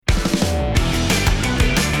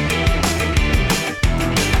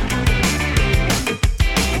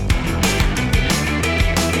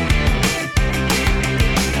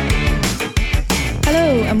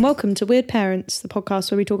welcome to Weird Parents, the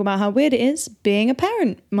podcast where we talk about how weird it is being a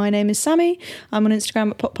parent. My name is Sammy, I'm on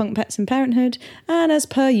Instagram at PopPunkPets and Parenthood, and as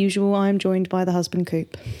per usual, I'm joined by the husband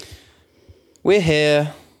Coop. We're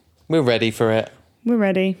here, we're ready for it. We're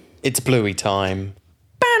ready. It's Bluey time.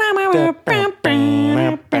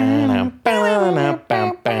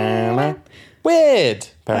 Weird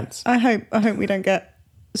Parents. I hope we don't get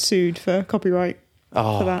sued for copyright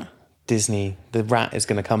for that. Disney, the rat is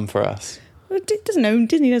going to come for us.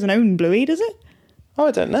 Disney doesn't own Bluey, does it? Oh,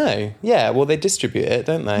 I don't know. Yeah, well, they distribute it,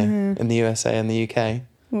 don't they? In the USA and the UK.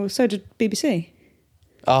 Well, so did BBC.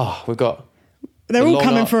 Oh, we've got... They're all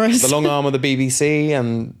coming for us. The long arm of the BBC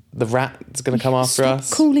and the rat is going to come after us.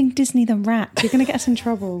 Stop calling Disney the rat. You're going to get us in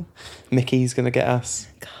trouble. Mickey's going to get us.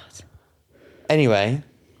 God. Anyway,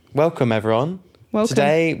 welcome everyone. Welcome.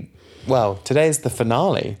 Today's the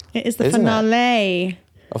finale. It is the finale.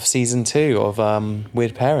 Of season 2 of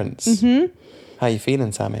Weird Parents. Mm-hmm. How you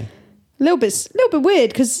feeling, Sammy? A little bit weird,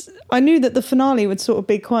 because I knew that the finale would sort of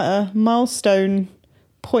be quite a milestone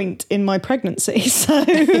point in my pregnancy, so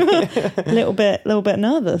a little bit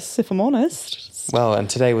nervous, if I'm honest. Well, and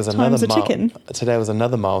today was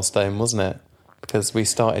another milestone, wasn't it? Because we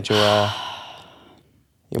started your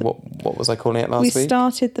what was I calling it last week? We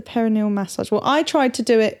started the perineal massage. Well, I tried to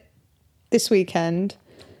do it this weekend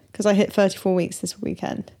because I hit 34 weeks this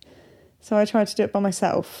weekend. So I tried to do it by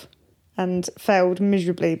myself and failed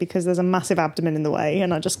miserably because there's a massive abdomen in the way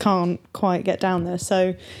and I just can't quite get down there.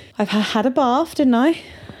 So I've had a bath, didn't I?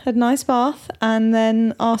 Had a nice bath and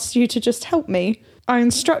then asked you to just help me. I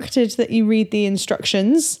instructed that you read the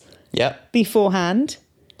instructions beforehand.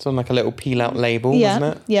 It's on like a little peel-out label,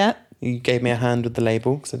 wasn't it? Yeah. You gave me a hand with the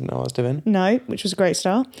label because I didn't know what I was doing. No, which was a great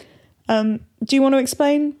start. Do you want to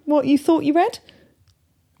explain what you thought you read?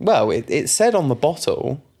 Well, it said on the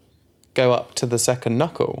bottle, go up to the second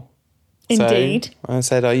knuckle. Indeed. So I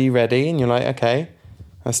said, are you ready? And you're like, okay.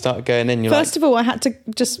 I started going in. First of all, I had to,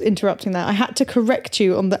 just interrupting that, I had to correct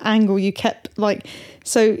you on the angle you kept,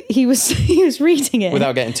 so he was reading it.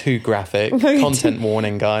 Without getting too graphic. Content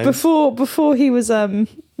warning, guys. Before he was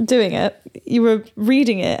doing it, you were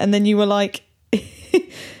reading it and then you were like...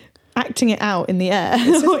 acting it out in the air,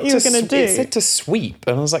 what you were going to do. It said to sweep,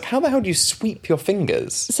 and I was like, how the hell do you sweep your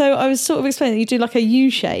fingers? So I was sort of explaining that you do like a U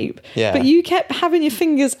shape, but you kept having your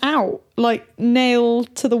fingers out, like nail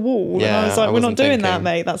to the wall, and I was like, we're not doing that,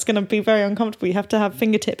 mate. That's going to be very uncomfortable. You have to have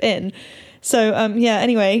fingertip in. So,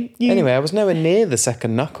 anyway. Anyway, I was nowhere near the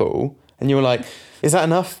second knuckle, and you were like, is that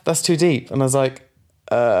enough? That's too deep. And I was like,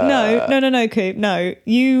 No, Coop, no.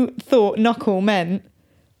 You thought knuckle meant...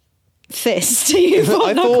 fist. You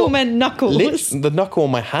thought knuckle meant knuckles. The knuckle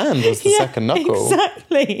on my hand was the second knuckle.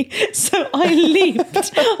 Exactly. So I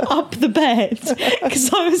leaped up the bed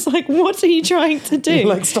because I was like, what are you trying to do?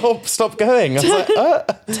 Like, stop going. I was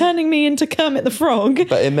like, turning me into Kermit the Frog.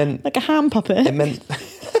 But it meant... like a hand puppet. It meant...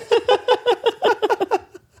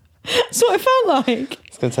 That's what it felt like.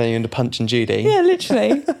 It's going to turn you into Punch and Judy. Yeah,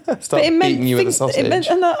 literally. Start beating you with a sausage.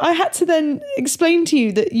 And I had to then explain to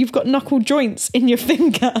you that you've got knuckle joints in your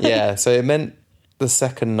finger. Yeah, so it meant the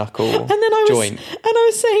second knuckle joint. And I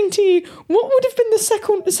was saying to you, what would have been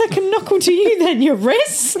the second knuckle to you then? Your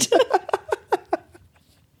wrist?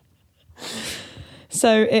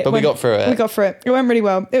 We got through it. We got through it. It went really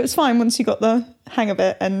well. It was fine once you got the hang of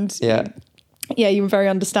it. And yeah, you were very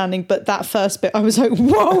understanding. But that first bit, I was like,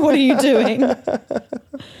 whoa, what are you doing?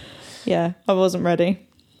 Yeah, I wasn't ready.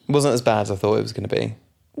 It wasn't as bad as I thought it was going to be.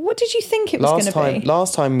 What did you think it was going to be?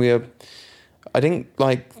 Last time I didn't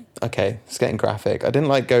it's getting graphic. I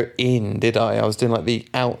didn't go in, did I? I was doing the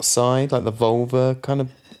outside, the vulva kind of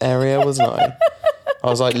area, wasn't I? I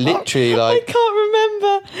was literally I can't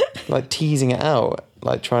remember. Teasing it out,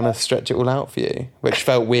 trying to stretch it all out for you, which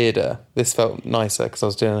felt weirder. This felt nicer because I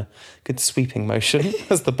was doing a good sweeping motion,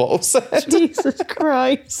 as the bottle said. Jesus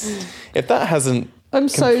Christ. If that hasn't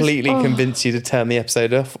completely convinced you to turn the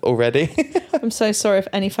episode off already. I'm so sorry if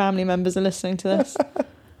any family members are listening to this.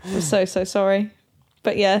 I'm so sorry.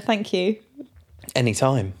 But yeah, thank you.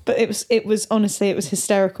 Anytime. But it was honestly, it was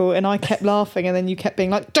hysterical, and I kept laughing, and then you kept being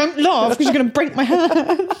like, don't laugh because you're going to break my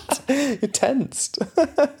hand. You're tensed.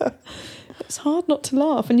 It's hard not to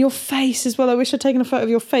laugh. And your face as well. I wish I'd taken a photo of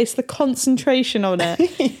your face. The concentration on it.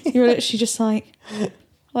 You were literally just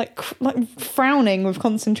like frowning with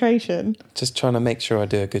concentration. Just trying to make sure I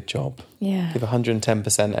do a good job. Yeah. Give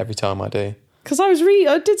 110% every time I do. Because I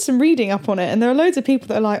did some reading up on it, and there are loads of people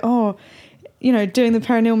that are like, doing the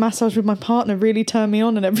perineal massage with my partner really turned me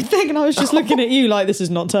on and everything. And I was just looking at you like, this is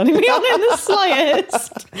not turning me on in the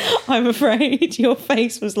slightest. I'm afraid. Your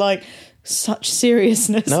face was like such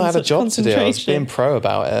seriousness. No, I had a job to do. I was being pro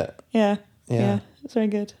about it. Yeah. It's very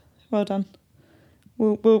good. Well done.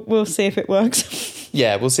 We'll see if it works.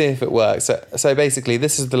 Yeah, we'll see if it works. So basically,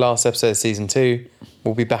 this is the last episode of season 2.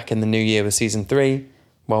 We'll be back in the new year with season 3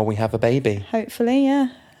 while we have a baby. Hopefully, yeah.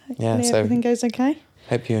 Hopefully So everything goes okay.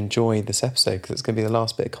 Hope you enjoy this episode because it's going to be the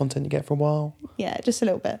last bit of content you get for a while. Yeah, just a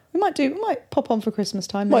little bit. We might pop on for Christmas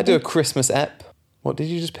time. Might do a Christmas ep. What did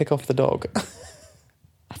you just pick off the dog?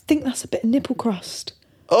 I think that's a bit of nipple crust.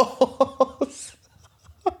 Oh,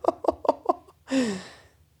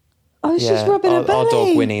 I was just rubbing her belly. Our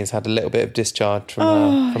dog Winnie's had a little bit of discharge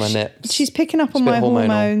from her nips. She's picking up on my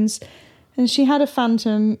hormones, and she had a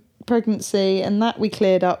phantom pregnancy, and that we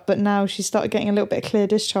cleared up, but now she started getting a little bit of clear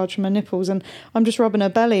discharge from her nipples, and I'm just rubbing her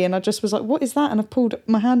belly, and I just was like, what is that? And I pulled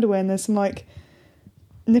my hand away, and there's some like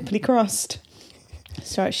nipply crust.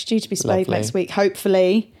 So she's due to be spayed next week,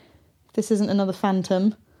 hopefully. This isn't another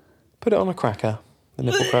phantom. Put it on a cracker, the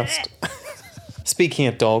nipple crust. Speaking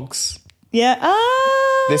of dogs. Yeah.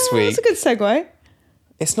 This week. That's a good segue.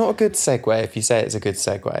 It's not a good segue if you say it's a good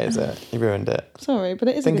segue, is it? You ruined it. Sorry, but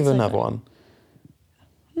it is Think a good of segue. another one.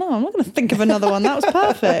 No, I'm not going to think of another one. That was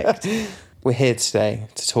perfect. We're here today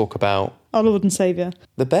to talk about Our Lord and Saviour.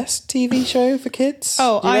 the best TV show for kids.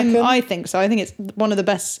 Oh, do you reckon? I think so. I think it's one of the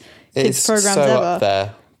best kids It's programmes so ever. up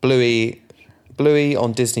there. Bluey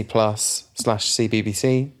on Disney Plus /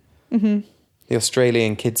 CBBC. Mm-hmm. The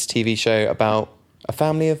Australian kids TV show about a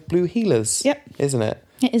family of blue healers. Yep. Isn't it?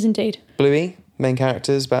 It is indeed. Bluey, main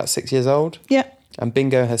character, is about 6 years old. Yeah. And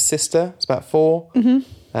Bingo, her sister, is about 4. Mm-hmm.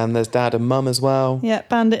 And there's dad and mum as well. Yeah,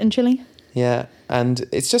 Bandit and Chili. Yeah. And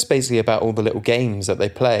it's just basically about all the little games that they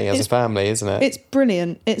play as a family, isn't it? It's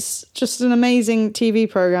brilliant. It's just an amazing TV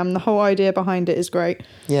programme. The whole idea behind it is great.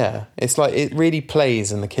 Yeah. It's like, it really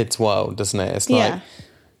plays in the kids' world, doesn't it? It's like,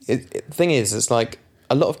 the thing is, it's like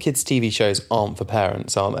a lot of kids' TV shows aren't for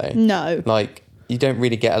parents, are they? No. Like, you don't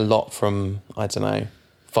really get a lot from, I don't know,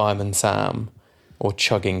 Fireman Sam or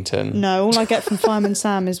Chuggington. No, all I get from Fireman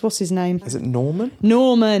Sam is, what's his name? Is it Norman?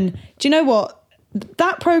 Norman. Do you know what?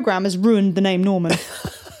 That programme has ruined the name Norman.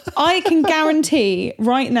 I can guarantee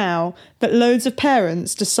right now that loads of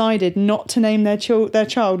parents decided not to name their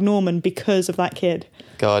child Norman because of that kid.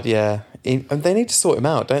 God, yeah. And they need to sort him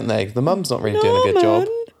out, don't they? The mum's not really doing a good job.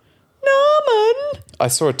 Norman! I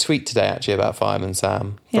saw a tweet today, actually, about Fireman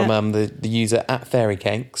Sam from the user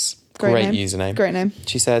 @FairyCakes. Great username. Great name.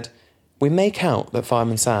 She said, "We make out that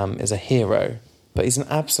Fireman Sam is a hero, but he's an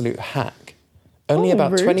absolute hack. Only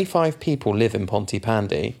about rude. 25 people live in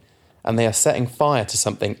Pontypandy, and they are setting fire to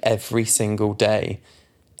something every single day.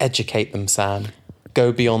 Educate them, Sam.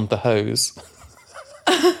 Go beyond the hose."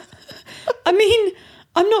 I mean,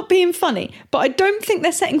 I'm not being funny, but I don't think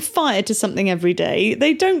they're setting fire to something every day.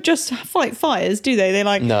 They don't just fight fires, do they? They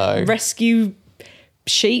No. rescue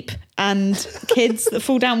sheep and kids that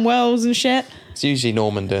fall down wells and shit. It's usually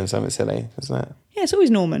Norman doing something silly, isn't it? Yeah, it's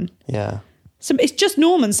always Norman. Yeah. So it's just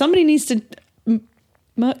Norman. Somebody needs to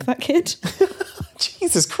murk that kid.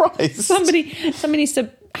 Jesus Christ. Somebody needs to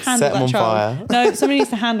handle Set him that on child. fire. No, somebody needs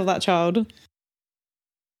to handle that child.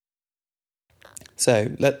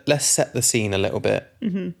 So let's set the scene a little bit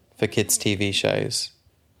for kids' TV shows.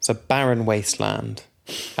 It's a barren wasteland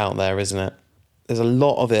out there, isn't it? There's a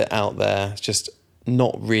lot of it out there. It's just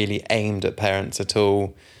not really aimed at parents at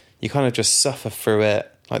all. You kind of just suffer through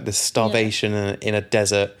it, like this starvation in a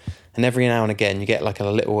desert. And every now and again, you get like a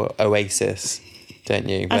little oasis, don't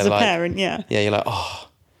you? As a like, parent, yeah. Yeah, you're like, oh,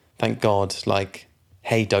 thank God, like,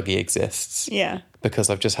 Hey Dougie exists. Yeah.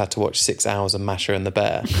 Because I've just had to watch 6 hours of Masher and the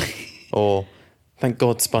Bear. Or thank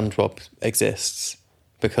God SpongeBob exists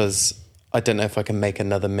because I don't know if I can make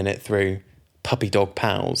another minute through Puppy Dog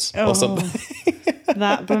Pals or something.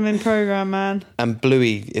 That blooming programme, man. And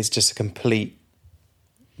Bluey is just a complete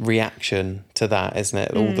reaction to that, isn't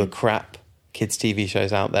it? All the crap kids' TV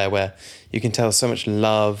shows out there where you can tell so much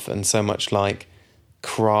love and so much like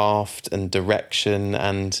craft and direction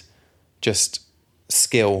and just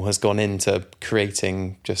skill has gone into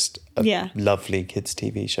creating just a lovely kids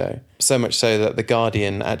TV show. So much so that The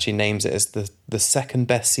Guardian actually names it as the second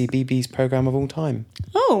best CBeebies programme of all time.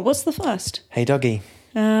 Oh, what's the first? Hey Dougie.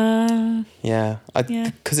 Yeah.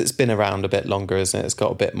 Because it's been around a bit longer, isn't it? It's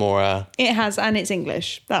got a bit more... It has, and it's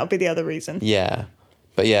English. That'll be the other reason. Yeah.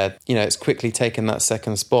 But yeah, you know, it's quickly taken that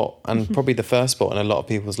second spot and probably the first spot in a lot of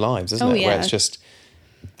people's lives, isn't it? Yeah. Where it's just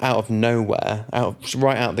out of nowhere,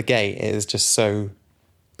 right out the gate, it is just so...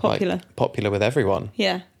 Popular. Like, popular with everyone.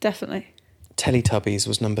 Yeah, definitely. Teletubbies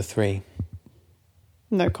was number 3.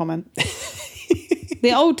 No comment.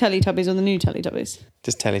 The old Teletubbies or the new Teletubbies?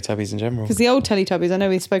 Just Teletubbies in general. Because the old Teletubbies, I know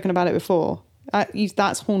we've spoken about it before.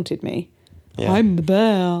 That's haunted me. Yeah. I'm the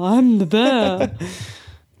bear.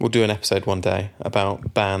 We'll do an episode one day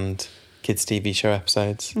about banned kids' TV show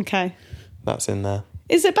episodes. Okay. That's in there.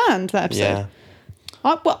 Is it banned, that episode? Yeah.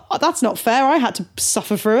 Well, that's not fair. I had to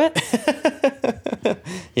suffer through it.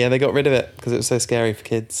 Yeah, they got rid of it because it was so scary for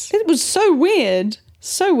kids. It was so weird.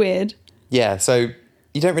 So weird. Yeah, so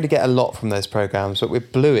you don't really get a lot from those programmes, but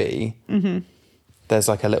with Bluey, there's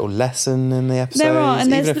like a little lesson in the episodes. There are,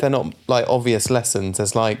 and even if they're not like obvious lessons,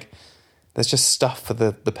 there's just stuff for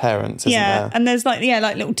the parents, isn't there? And there's like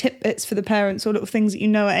little tidbits for the parents or little things that you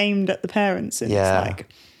know are aimed at the parents, and it's like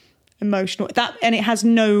emotional. And it has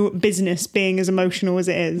no business being as emotional as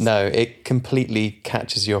it is. No, it completely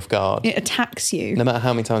catches you off guard. It attacks you. No matter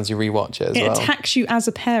how many times you rewatch it as well. It attacks you as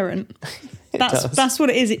a parent. does. That's what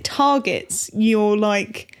it is. It targets your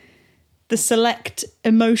the select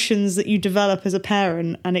emotions that you develop as a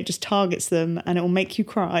parent, and it just targets them, and it will make you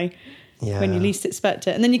cry when you least expect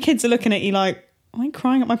it. And then your kids are looking at you like, am I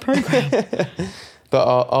crying at my programme? But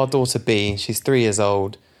our daughter B, she's 3 years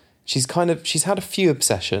old. She's had a few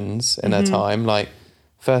obsessions in her time. Like,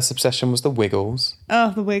 first obsession was the Wiggles.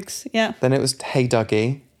 Oh, the Wigs, yeah. Then it was Hey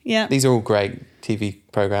Dougie. Yeah. These are all great TV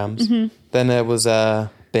programmes. Then there was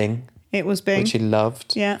Bing. It was Bing. Which she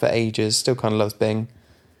loved for ages. Still kind of loves Bing.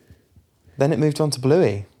 Then it moved on to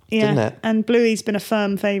Bluey, didn't it? And Bluey's been a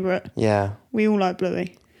firm favourite. Yeah. We all like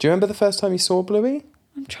Bluey. Do you remember the first time you saw Bluey?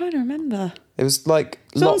 I'm trying to remember. It was like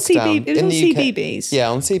It was lockdown. on CBeebies. Yeah,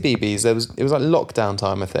 on CBeebies. It was like lockdown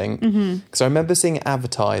time, I think. Because I remember seeing it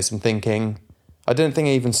advertised and thinking, I don't think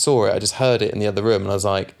I even saw it. I just heard it in the other room, and I was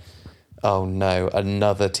like, oh no,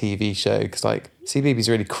 another TV show. Because like CBeebies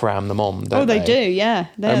really cram them on, don't they? Oh, they do, yeah.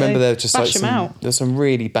 I remember there was just like there's some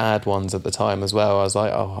really bad ones at the time as well. I was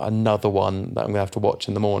like, oh, another one that I'm going to have to watch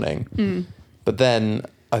in the morning. But then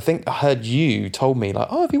I think I heard you told me like,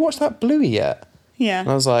 oh, have you watched that Bluey yet? Yeah. And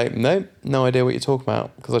I was like, no idea what you're talking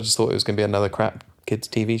about, because I just thought it was going to be another crap kids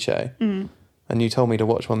TV show. And you told me to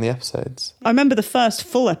watch one of the episodes. I remember the first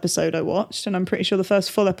full episode I watched, and I'm pretty sure the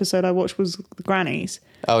first full episode I watched was The Grannies.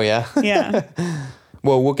 Oh, yeah? Yeah.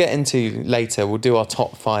 Well, we'll get into later. We'll do our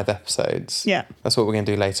top 5 episodes. Yeah. That's what we're going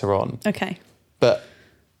to do later on. Okay. But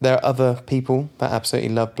there are other people that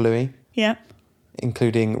absolutely love Bluey. Yeah.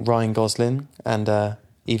 Including Ryan Gosling and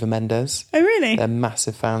Eva Mendes. Oh, really? They're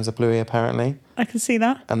massive fans of Bluey, apparently. I can see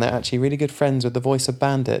that. And they're actually really good friends with the voice of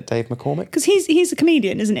Bandit, Dave McCormick. Because he's a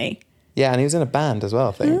comedian, isn't he? Yeah, and he was in a band as well,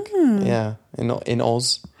 I think. Yeah, in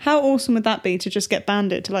Oz. How awesome would that be to just get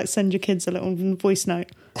Bandit to send your kids a little voice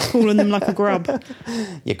note, calling them like a grub?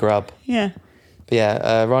 You grub. Yeah. But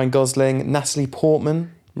yeah, Ryan Gosling, Natalie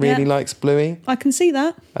Portman really likes Bluey. I can see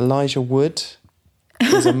that. Elijah Wood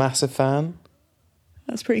is a massive fan.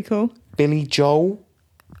 That's pretty cool. Billy Joel.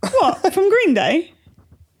 What? From Green Day?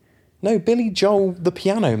 No, Billy Joel, the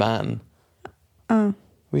Piano Man. Oh.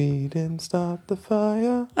 We didn't start the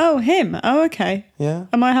fire. Oh, him. Oh, okay. Yeah.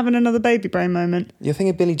 Am I having another baby brain moment? You're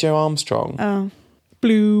thinking Billy Joe Armstrong. Oh.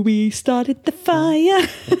 Bluey started the fire.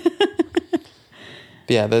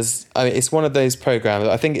 But yeah, it's one of those programs.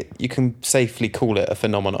 I think you can safely call it a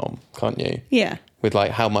phenomenon, can't you? Yeah. With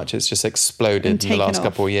how much it's just exploded in the last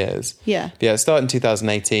couple of years. Yeah. But yeah, it started in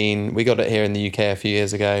 2018. We got it here in the UK a few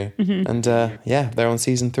years ago. And they're on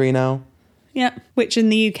season 3 now. Yeah, which in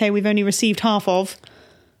the UK we've only received half of.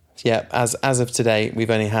 Yeah, as of today,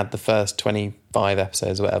 we've only had the first 25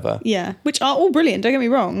 episodes or whatever. Yeah, which are all brilliant, don't get me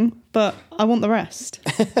wrong, but I want the rest.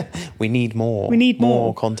 We need more. We need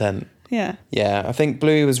more content. Yeah. Yeah, I think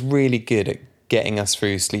Bluey was really good at getting us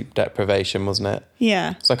through sleep deprivation, wasn't it?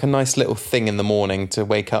 Yeah. It's like a nice little thing in the morning to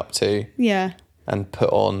wake up to. Yeah. And put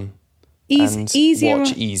on easier,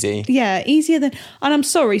 watch easy. Yeah, easier than... And I'm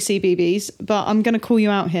sorry, CBeebies, but I'm going to call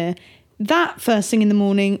you out here. That first thing in the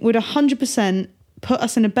morning would 100% put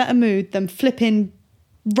us in a better mood than flipping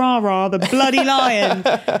Rah-Rah, the bloody lion.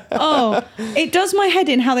 Oh, it does my head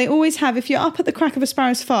in how they always have, if you're up at the crack of a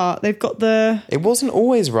sparrow's fart, they've got the... It wasn't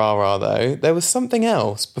always Rah-Rah, though. There was something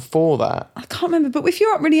else before that. I can't remember, but if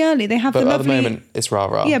you're up really early, they have the lovely... But at the moment, it's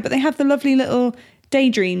Rah-Rah. Yeah, but they have the lovely little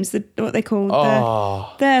daydreams, what they call...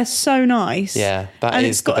 Oh. They're so nice. Yeah, that and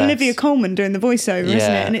is it's got the best. Olivia Colman doing the voiceover, isn't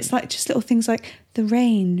Yeah. it? And it's like just little things like the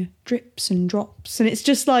rain drips and drops, and it's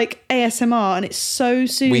just like ASMR, and it's so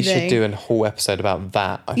soothing. We should do a whole episode about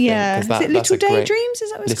that, I think. Yeah. 'cause Is that, it that's Little a great- Daydreams?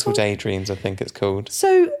 Is that what it's Little called? Daydreams, I think it's called.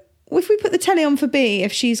 So if we put the telly on for B,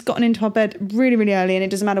 if she's gotten into our bed really, really early, and it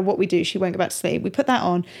doesn't matter what we do, she won't go back to sleep, we put that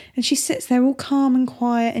on, and she sits there all calm and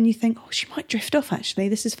quiet, and you think, oh, she might drift off, actually.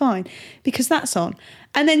 This is fine. Because that's on.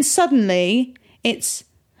 And then suddenly it's...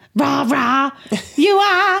 Rah, rah, you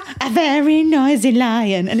are a very noisy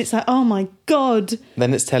lion. And it's like, oh my God.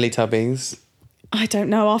 Then it's Teletubbies. I don't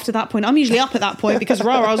know after that point. I'm usually up at that point because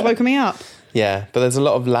Rah Rah's woken me up. Yeah, but there's a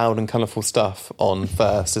lot of loud and colourful stuff on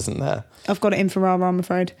first, isn't there? I've got it in for Rara, I'm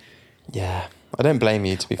afraid. Yeah, I don't blame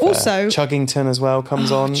you, to be fair. Also- Chuggington as well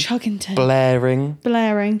comes on. Chuggington.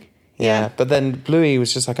 Blaring. Yeah. But then Bluey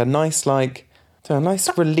was just like a nice,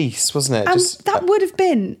 release, wasn't it? And Just that would have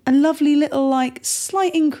been a lovely little, like,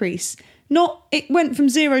 slight increase. Not, it went from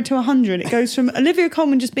 0 to 100. It goes from Olivia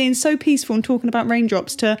Colman just being so peaceful and talking about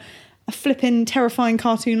raindrops to a flipping terrifying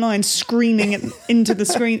cartoon lion screaming into the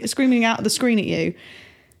screen, screaming out of the screen at you.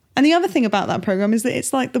 And the other thing about that programme is that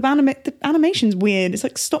it's like the animation's weird. It's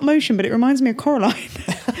like stop motion, but it reminds me of Coraline.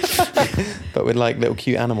 but with like little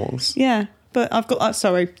cute animals. Yeah, but I've got,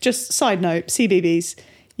 sorry, just side note, CBeebies.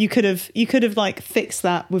 You could have like fixed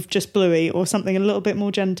that with just Bluey or something a little bit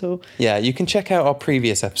more gentle. Yeah, you can check out our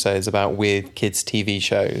previous episodes about weird kids' TV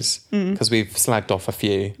shows because we've slagged off a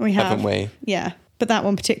few, haven't we? Yeah, but that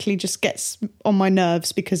one particularly just gets on my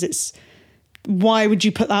nerves because it's, why would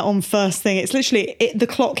you put that on first thing? It's literally, the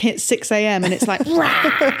clock hits 6 a.m. and it's like,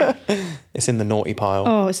 rah! It's in the naughty pile.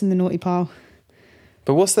 Oh, it's in the naughty pile.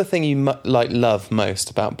 But what's the thing you love most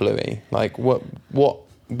about Bluey? Like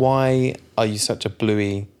why are you such a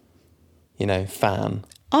Bluey, fan?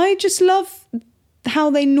 I just love how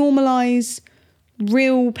they normalise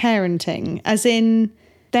real parenting, as in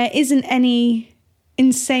there isn't any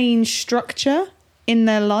insane structure in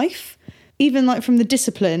their life, even like from the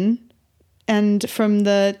discipline and from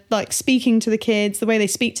the like speaking to the kids, the way they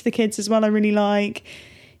speak to the kids as well. I really like,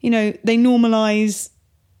 they normalise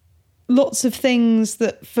lots of things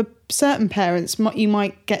that for certain parents you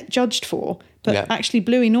might get judged for, but actually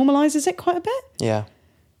Bluey normalises it quite a bit. Yeah.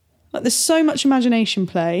 Like there's so much imagination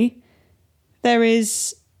play.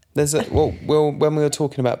 There's when we were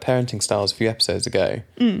talking about parenting styles a few episodes ago,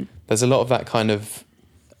 there's a lot of that kind of,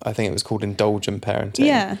 I think it was called indulgent parenting.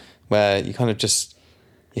 Yeah. Where you kind of just,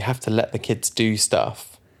 you have to let the kids do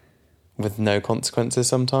stuff with no consequences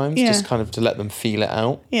sometimes, just kind of to let them feel it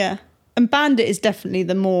out. Yeah. And Bandit is definitely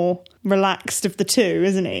the more relaxed of the two,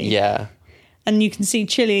 isn't he? Yeah. And you can see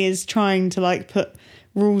Chili is trying to like put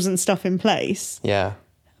rules and stuff in place. Yeah.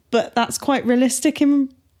 But that's quite realistic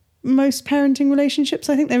in most parenting relationships.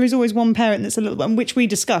 I think there is always one parent that's a little bit, which we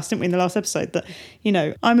discussed, didn't we, in the last episode, that,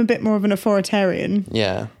 I'm a bit more of an authoritarian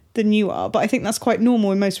than you are. But I think that's quite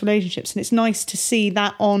normal in most relationships. And it's nice to see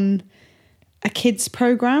that on a kid's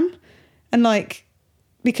programme. And like,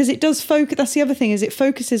 because it does focus, that's the other thing, is it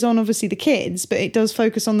focuses on obviously the kids, but it does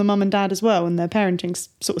focus on the mum and dad as well and their parenting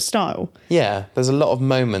sort of style. Yeah, there's a lot of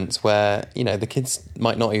moments where, the kids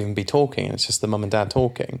might not even be talking. It's just the mum and dad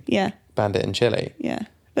talking. Yeah. Bandit and Chili. Yeah.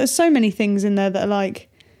 There's so many things in there that are like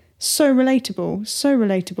so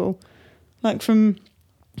relatable. Like from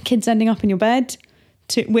kids ending up in your bed,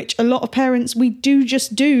 to which a lot of parents, we do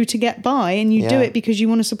to get by, and you do it because you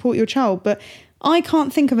want to support your child. But I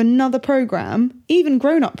can't think of another programme, even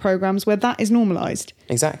grown-up programmes, where that is normalised.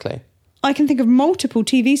 Exactly. I can think of multiple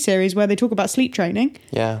TV series where they talk about sleep training.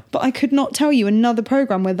 Yeah. But I could not tell you another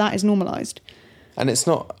programme where that is normalised. And it's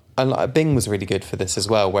not... Bing was really good for this as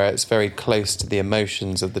well, where it's very close to the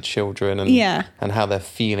emotions of the children and how they're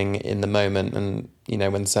feeling in the moment, and,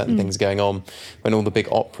 when certain things are going on, when all the big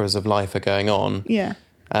operas of life are going on. Yeah.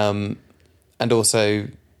 And also...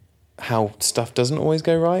 how stuff doesn't always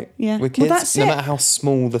go right with kids. Well, that's no matter how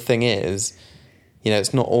small the thing is,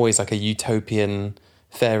 it's not always like a utopian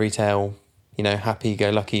fairy tale,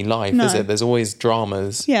 happy-go-lucky life, is it? There's always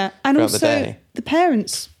dramas. Yeah, and also the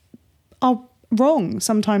parents are wrong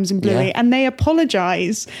sometimes in Bluey, and they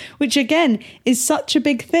apologise, which again is such a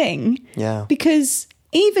big thing. Yeah, because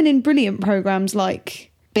even in brilliant programmes like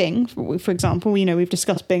Bing, for example, we've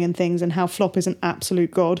discussed Bing and things and how Flop is an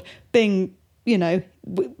absolute god. Bing,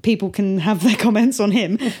 people can have their comments on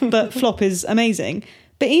him, but Flop is amazing.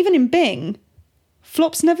 But even in Bing,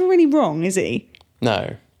 Flop's never really wrong, is he?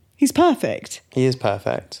 No. He's perfect. He is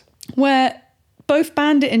perfect. Where both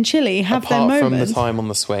Bandit and Chili have their moments. Apart from the time on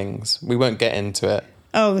the swings. We won't get into it.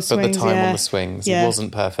 Oh, the swings, but the time on the swings, he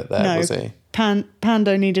wasn't perfect there, was he?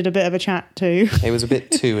 Pando needed a bit of a chat too. He was a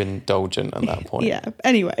bit too indulgent at that point. Yeah.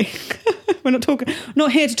 Anyway, we're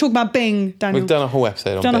not here to talk about Bing, Daniel. We've done a whole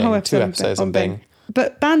episode on Bing. 2 episodes on Bing.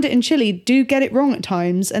 But Bandit and Chili do get it wrong at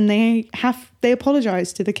times, and they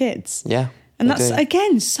apologise to the kids. Yeah. And that's,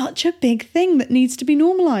 again, such a big thing that needs to be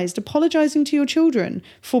normalised. Apologising to your children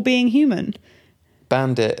for being human.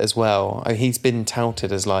 Bandit as well, he's been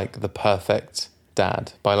touted as like the perfect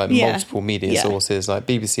dad by like multiple media sources. Like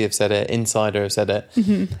BBC have said it, Insider have said it.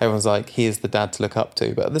 Mm-hmm. Everyone's like, he is the dad to look up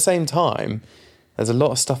to. But at the same time, there's a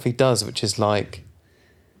lot of stuff he does which is like,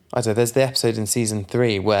 I don't know, there's the episode in season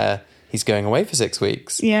 3 where he's going away for 6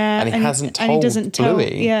 weeks. Yeah, And he hasn't told and he doesn't tell,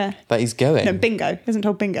 Bluey yeah. that he's going. No, Bingo. He hasn't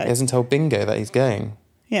told Bingo. He hasn't told Bingo that he's going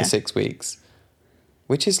Yeah. for 6 weeks.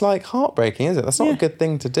 Which is like heartbreaking, is it? That's not Yeah. a good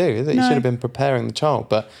thing to do, is it? You No. should have been preparing the child.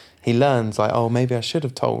 But he learns like, oh, maybe I should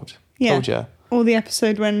have told you. Or the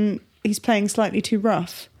episode when he's playing slightly too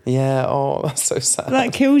rough. Yeah, oh, that's so sad.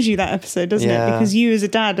 That kills you, that episode, doesn't it? Yeah. Because you as a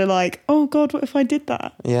dad are like, oh God, what if I did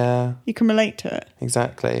that? Yeah, You can relate to it.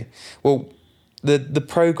 exactly. Well, the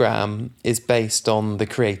programme is based on the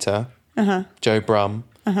creator, Joe Brum.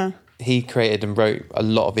 He created and wrote a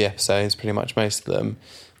lot of the episodes, pretty much most of them.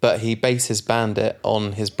 But he bases Bandit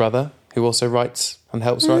on his brother, who also writes and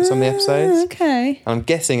helps write some of the episodes. Okay. And I'm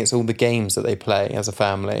guessing it's all the games that they play as a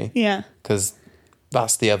family. Yeah. Because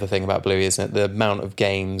that's the other thing about Bluey, isn't it? The amount of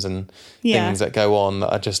games and Yeah. things that go on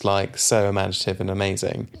that are just like so imaginative and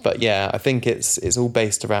amazing. But yeah, I think it's all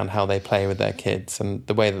based around how they play with their kids and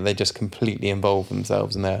the way that they just completely involve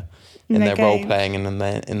themselves in their their role games. playing and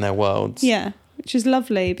in their worlds. Yeah. Which is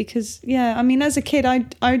lovely because, yeah, I mean, as a kid,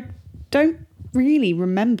 I don't really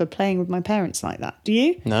remember playing with my parents like that. Do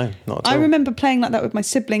you? No, not at all. I remember playing like that with my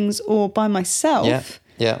siblings or by myself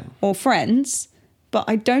Yeah. or friends, but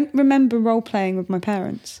I don't remember role playing with my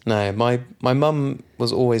parents. No, my mum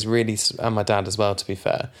was always really, and my dad as well, to be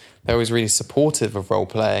fair, they're always really supportive of role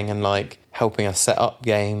playing and like helping us set up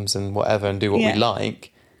games and whatever and do what we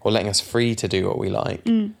like, or letting us free to do what we like.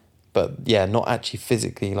 But yeah, not actually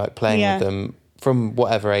physically like playing with them from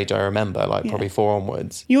whatever age I remember, like probably 4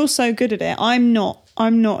 onwards. You're so good at it. I'm not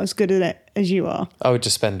as good at it as you are. I would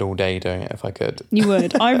just spend all day doing it if I could. You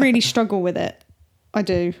would. I really struggle with it. I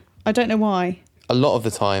do. I don't know why. A lot of the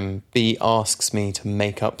time, Bea asks me to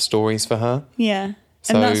make up stories for her. Yeah.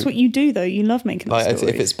 So, and that's what you do, though. You love making up like,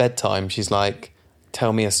 stories. if it's bedtime, she's like,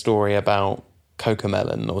 tell me a story about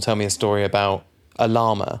Cocomelon or tell me a story about a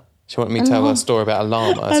llama. She wanted me to tell her a story about a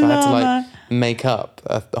llama. So I had to like make up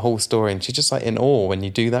a whole story. And she's just like in awe when you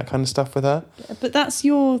do that kind of stuff with her. But that's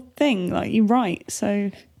your thing. Like, you write.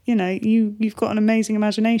 So, you know, you've got an amazing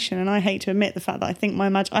imagination. And I hate to admit the fact that I think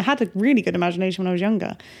I had a really good imagination when I was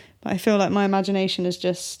younger. But I feel like my imagination is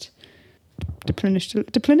just deplenished a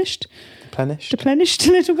little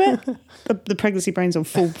bit. The pregnancy brain's on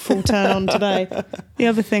full turn on today. The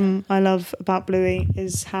other thing I love about Bluey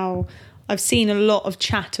is how I've seen a lot of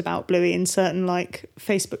chat about Bluey in certain like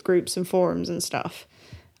Facebook groups and forums and stuff.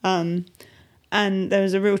 And there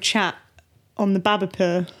was a real chat on the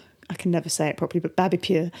Babipure, I can never say it properly, but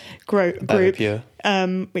Babipure group,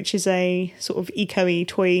 which is a sort of eco-y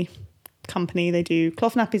toy company. They do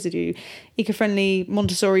cloth nappies, they do eco-friendly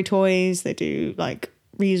Montessori toys, they do like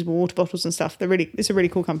reusable water bottles and stuff. It's a really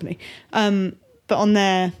cool company. But on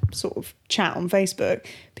their sort of chat on Facebook,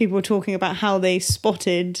 people were talking about how they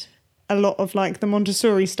spotted a lot of like the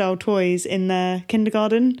Montessori style toys in their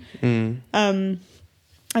kindergarten, and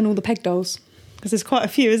all the peg dolls, because there's quite a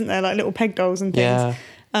few, isn't there, like little peg dolls and things. Yeah.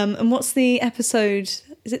 And what's the episode?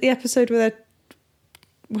 Is it the episode where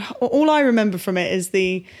all I remember from it is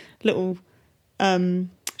the little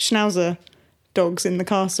Schnauzer dogs in the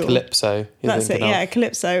castle. Calypso. That's it. Yeah,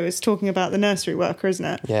 Calypso is talking about the nursery worker, isn't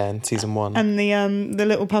it? Yeah, in season 1. And the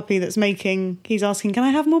little puppy he's asking, can I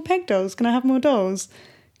have more peg dolls? Can I have more dolls?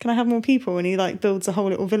 Can I have more people? And he like builds a whole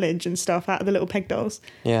little village and stuff out of the little peg dolls.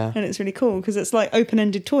 Yeah. And it's really cool because it's like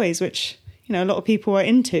open-ended toys, which, you know, a lot of people are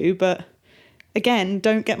into, but again,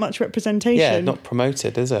 don't get much representation. Yeah, not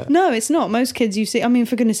promoted, is it? No, it's not. Most kids you see, I mean,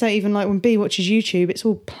 for goodness sake, even like when Bea watches YouTube, it's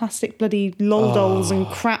all plastic bloody lol dolls and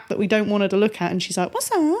crap that we don't want her to look at. And she's like, what's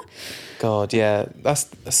that? God, yeah. That's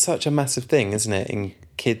such a massive thing, isn't it? In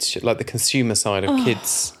kids, like the consumer side of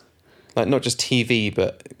kids. Like not just TV,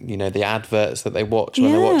 but, you know, the adverts that they watch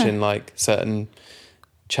when they're watching like certain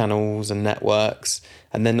channels and networks.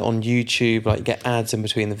 And then on YouTube, like you get ads in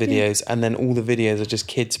between the videos, and then all the videos are just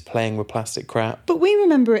kids playing with plastic crap. But we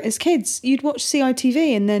remember it as kids. You'd watch CITV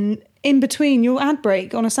and then in between your ad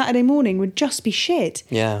break on a Saturday morning would just be shit.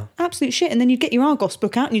 Yeah. Absolute shit. And then you'd get your Argos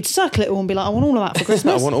book out and you'd circle it all and be like, I want all of that for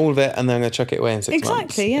Christmas. I want all of it and then I'm going to chuck it away in 6 months.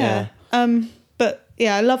 Exactly, yeah. But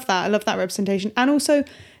yeah, I love that. I love that representation. And also,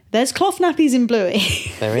 there's cloth nappies in Bluey.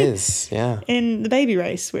 There is, yeah. In the baby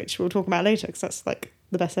race, which we'll talk about later because that's like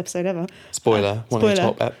the best episode ever. Spoiler, one of the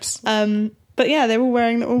top eps. But yeah, they're all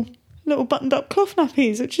wearing little buttoned up cloth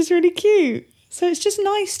nappies, which is really cute. So it's just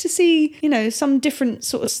nice to see, you know, some different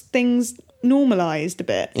sort of things normalised a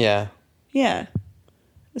bit. Yeah. Yeah.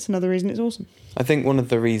 That's another reason it's awesome. I think one of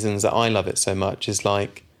the reasons that I love it so much is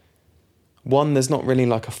like, one, there's not really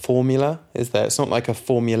like a formula, is there? It's not like a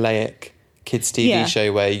formulaic kids TV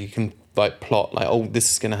show where you can like plot like, oh,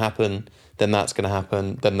 this is going to happen, then that's going to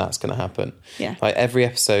happen, then that's going to happen. Yeah. Like every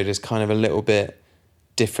episode is kind of a little bit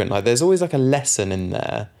different. Like there's always like a lesson in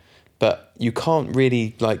there, but you can't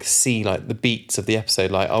really like see like the beats of the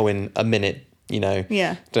episode. Like, oh, in a minute, you know.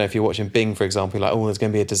 Yeah. Don't know if you're watching Bing, for example, like, oh, there's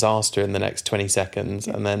going to be a disaster in the next 20 seconds.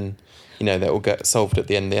 And then, you know, that will get solved at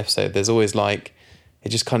the end of the episode. There's always like, it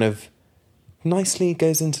just kind of nicely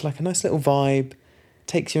goes into like a nice little vibe,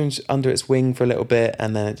 takes you under its wing for a little bit,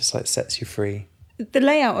 and then it just like sets you free. The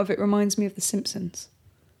layout of it reminds me of The Simpsons.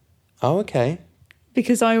 Oh, okay.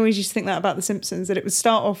 Because I always used to think that about The Simpsons, that it would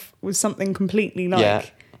start off with something completely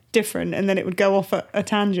like different, and then it would go off at a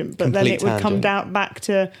tangent, but then it would come down back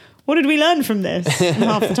to, what did we learn from this? And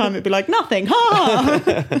half the time it'd be like, nothing.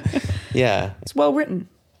 Ha! Yeah. It's well written.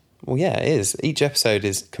 Well, yeah, it is. Each episode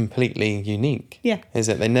is completely unique. Yeah. Is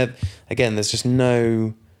it? They never. Again, there's just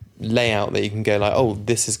no layout that you can go like, oh,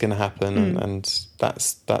 this is going to happen, and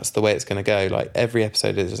that's the way it's going to go. Like every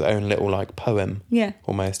episode is its own little like poem. Yeah.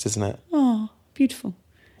 Almost, isn't it? Oh, beautiful.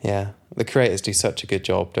 Yeah. The creators do such a good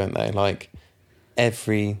job, don't they? Like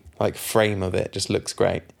every like frame of it just looks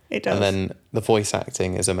great. It does. And then the voice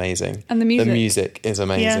acting is amazing. And the music. The music is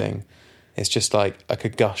amazing. Yeah. It's just like I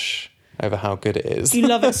could gush over how good it is. You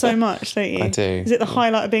love it so much, don't you? I do. Is it the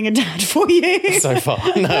highlight of being a dad for you? So far.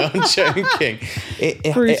 No, I'm joking. It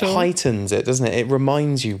heightens it, doesn't it? It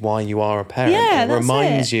reminds you why you are a parent. Yeah, it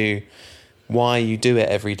reminds you why you do it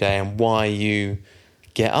every day and why you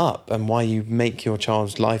get up and why you make your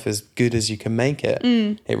child's life as good as you can make it.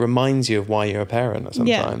 It reminds you of why you're a parent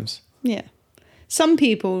sometimes. Yeah. Some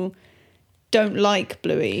people don't like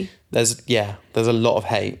Bluey. There's a lot of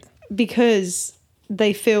hate. Because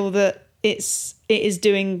they feel that it is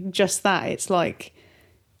doing just that. It's like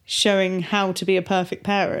showing how to be a perfect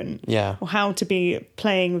parent. Yeah. Or how to be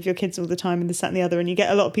playing with your kids all the time and this, that and the other. And you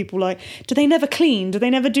get a lot of people like, do they never clean? Do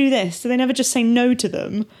they never do this? Do they never just say no to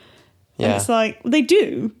them? Yeah. And it's like, well, they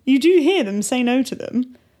do. You do hear them say no to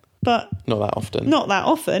them. But not that often. Not that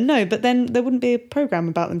often, no. But then there wouldn't be a programme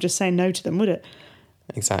about them just saying no to them, would it?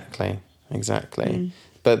 Exactly.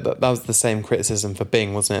 But that was the same criticism for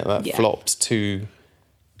Bing, wasn't it? That flopped to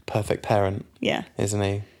perfect parent. Yeah. Isn't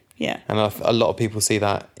he? Yeah. And a lot of people see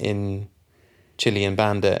that in Chili and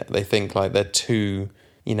Bandit. They think like they're too,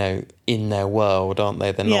 you know, in their world, aren't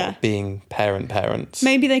they? They're not being parents.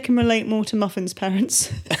 Maybe they can relate more to Muffin's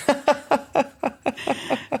parents.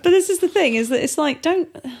 But this is the thing, is that it's like, don't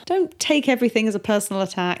take everything as a personal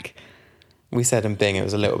attack. We said in Bing it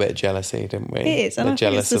was a little bit of jealousy, didn't we? It is, and they're I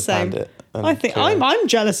jealous think it's the of same. Bandit. I think I'm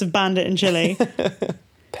jealous of Bandit and Chili.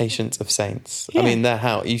 Patience of saints. Yeah. I mean, their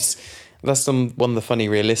house. That's one of the funny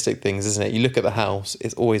realistic things, isn't it? You look at the house;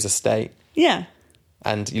 it's always a state. Yeah.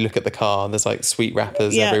 And you look at the car; there's like sweet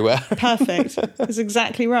wrappers everywhere. Perfect. That's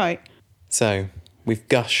exactly right. So we've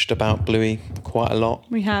gushed about Bluey quite a lot.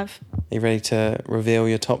 We have. Are you ready to reveal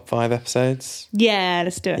your top 5 episodes? Yeah,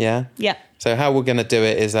 let's do it. Yeah? Yeah. So how we're going to do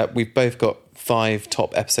it is that we've both got 5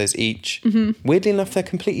 top episodes each. Mm-hmm. Weirdly enough, they're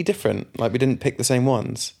completely different. Like we didn't pick the same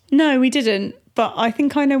ones. No, we didn't. But I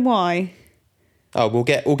think I know why. Oh, we'll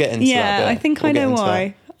get into that bit. Yeah, I think I know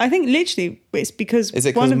why. I think literally it's because... Is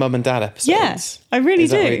it because Mum and Dad episodes? Yeah, I really do.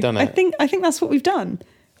 Is that why you've done it? I think that's what we've done.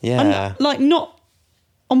 Yeah. Like, not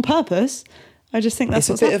on purpose. I just think that's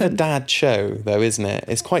what's happened. It's a bit of a dad show, though, isn't it?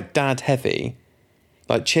 It's quite dad heavy.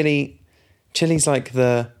 Like Chili's like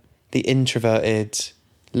the introverted,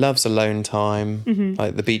 loves alone time,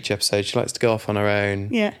 like the beach episode. She likes to go off on her own.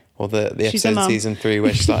 Yeah. Or the episode in season 3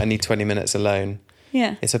 where she's like, I need 20 minutes alone.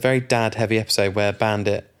 Yeah. It's a very dad heavy episode where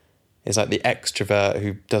Bandit is like the extrovert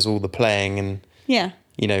who does all the playing and,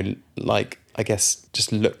 you know, like, I guess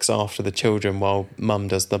just looks after the children while Mum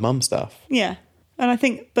does the mum stuff. Yeah. And I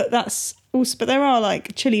think, but there are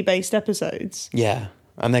like Chili based episodes. Yeah.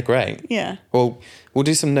 And they're great. Yeah. Well, we'll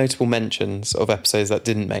do some notable mentions of episodes that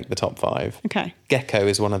didn't make the top 5. Okay. Gecko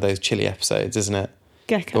is one of those Chili episodes, isn't it?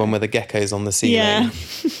 Gecko. The one where the gecko's on the ceiling. Yeah.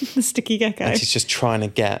 The sticky gecko. And she's just trying to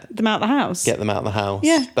get them out the house. Get them out of the house.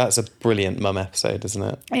 Yeah. That's a brilliant mum episode, isn't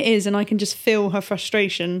it? It is, and I can just feel her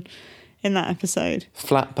frustration in that episode.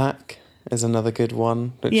 Flatpack is another good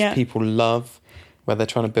one, which people love, where they're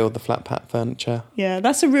trying to build the flat pack furniture. Yeah,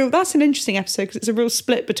 that's an interesting episode because it's a real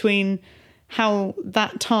split between how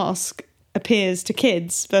that task appears to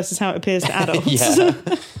kids versus how it appears to adults.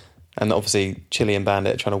 Yeah. And obviously Chili and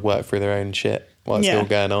Bandit are trying to work through their own shit while it's all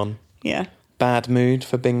going on. Yeah. Bad Mood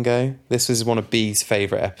for Bingo. This is one of Bee's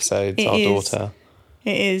favourite episodes, daughter.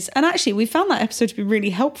 It is. And actually we found that episode to be really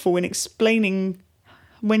helpful in explaining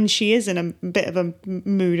when she is in a bit of a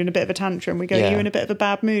mood and a bit of a tantrum. We go, are you in a bit of a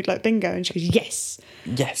bad mood like Bingo? And she goes, yes.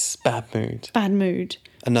 Yes, bad mood. Bad mood.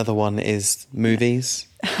 Another one is movies.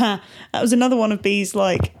 That was another one of Bee's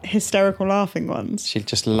like hysterical laughing ones. She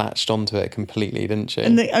just latched onto it completely, didn't she?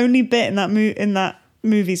 And the only bit in that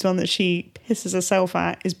movies one that she pisses herself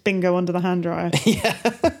at is Bingo under the hand dryer. Yeah.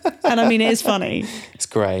 And I mean, it is funny. It's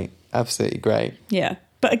great. Absolutely great. Yeah.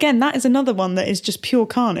 But again, that is another one that is just pure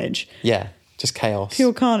carnage. Yeah. Just chaos.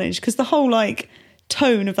 Pure carnage. Because the whole like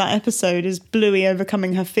tone of that episode is Bluey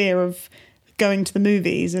overcoming her fear of going to the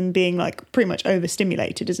movies and being like pretty much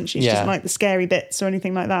overstimulated, isn't she? She doesn't like the scary bits or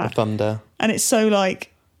anything like that. The thunder. And it's so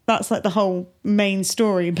like, that's like the whole main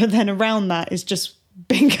story. But then around that is just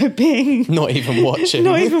Bingo being... Not even watching.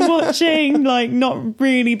 Like not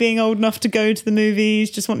really being old enough to go to the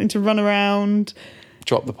movies, just wanting to run around.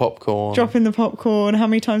 Drop the popcorn. Dropping the popcorn. How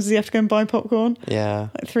many times does he have to go and buy popcorn? Yeah.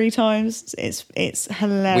 Like 3 times. It's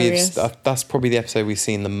hilarious. That's probably the episode we've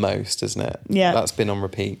seen the most, isn't it? Yeah. That's been on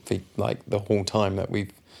repeat for like the whole time that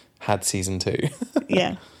we've had season 2.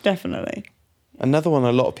 Yeah, definitely. Another one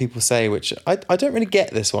a lot of people say, which I don't really get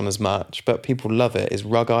this one as much, but people love it, is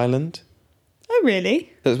Rug Island. Oh,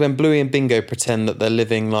 really? It's when Bluey and Bingo pretend that they're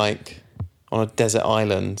living like on a desert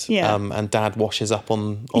island. Yeah. And Dad washes up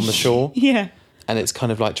on the shore. Yeah. And it's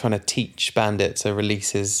kind of like trying to teach Bandit to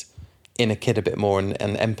release his inner kid a bit more and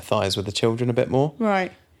empathise with the children a bit more.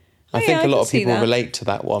 Right. I think a lot of people relate to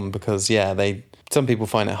that one because, some people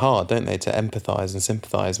find it hard, don't they, to empathise and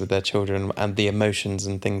sympathise with their children and the emotions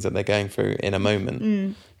and things that they're going through in a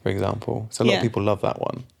moment, for example. So a lot of people love that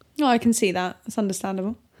one. Oh, I can see that. That's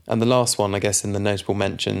understandable. And the last one, I guess, in the notable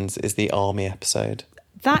mentions is the army episode.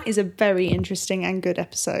 That is a very interesting and good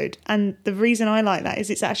episode. And the reason I like that is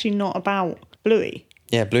it's actually not about Bluey.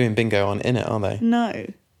 Yeah, Bluey and Bingo aren't in it, are they? No.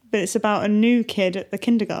 But it's about a new kid at the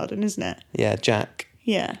kindergarten, isn't it? Yeah, Jack.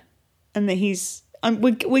 Yeah. And that he's...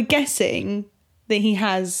 we're guessing that he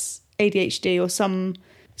has ADHD or some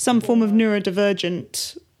form of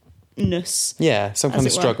neurodivergentness. Yeah, some kind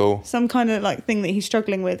of struggle. Some kind of like thing that he's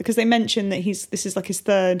struggling with. Because they mentioned that this is like his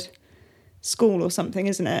 3rd school or something,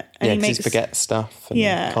 isn't it? And he forgets stuff and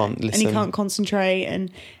can't listen. And he can't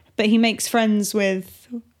concentrate. But he makes friends with...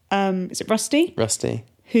 is it Rusty? Rusty.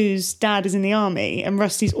 Whose dad is in the army, and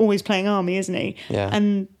Rusty's always playing army, isn't he? Yeah.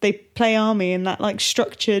 And they play army in that like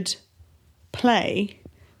structured play,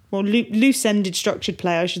 or loose-ended structured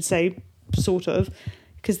play, I should say, sort of,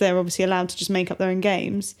 because they're obviously allowed to just make up their own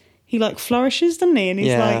games. He like flourishes, doesn't he? And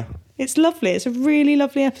he's like, it's lovely. It's a really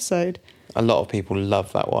lovely episode. A lot of people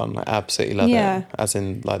love that one. Like, absolutely love it. As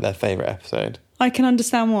in like their favourite episode. I can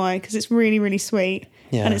understand why, because it's really, really sweet.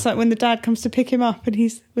 Yeah. And it's like when the dad comes to pick him up and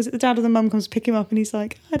was it the dad or the mum comes to pick him up and he's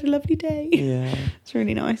like, I had a lovely day. Yeah. It's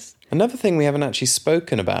really nice. Another thing we haven't actually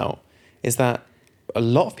spoken about is that a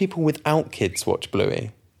lot of people without kids watch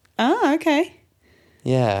Bluey. Ah, okay.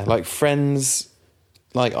 Yeah, like friends,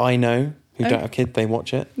 like I know, who don't have kids, they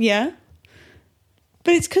watch it. Yeah.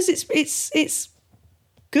 But it's because it's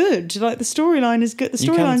good. Like the storyline is good. The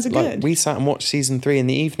storylines are good. We sat and watched season 3 in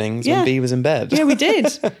the evenings when Bea was in bed. Yeah, we did.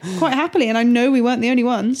 Quite happily. And I know we weren't the only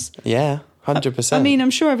ones. Yeah, 100%. I mean,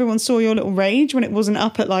 I'm sure everyone saw your little rage when it wasn't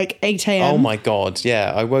up at like 8 a.m. Oh my God,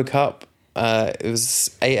 yeah. I woke up, it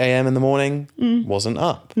was 8 a.m. in the morning, wasn't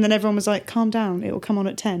up. And then everyone was like, calm down, it will come on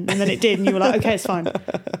at 10. And then it did. And you were like, okay, it's fine.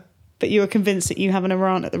 But you were convinced that you having a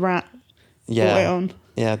rant at the Rat brought it on.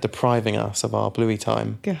 Yeah, depriving us of our Bluey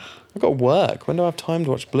time. Ugh. I've got to work. When do I have time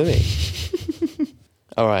to watch Bluey?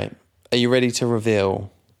 All right. Are you ready to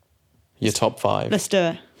reveal your top 5? Let's do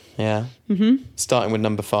it. Yeah? Mm-hmm. Starting with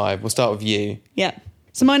number 5. We'll start with you. Yeah.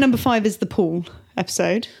 So my number 5 is the pool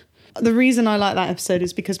episode. The reason I like that episode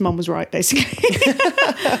is because Mum was right, basically.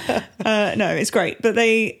 No, it's great. But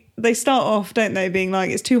they start off, don't they, being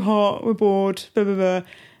like, it's too hot, we're bored, blah, blah, blah.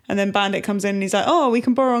 And then Bandit comes in and he's like, oh, we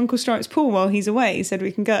can borrow Uncle Stripe's pool while he's away. He said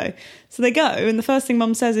we can go. So they go, and the first thing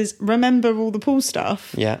Mum says is, remember all the pool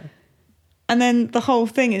stuff. Yeah. And then the whole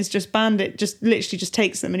thing is just Bandit just literally just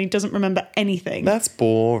takes them and he doesn't remember anything. That's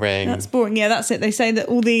boring. That's boring. Yeah, that's it. They say that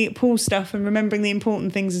all the pool stuff and remembering the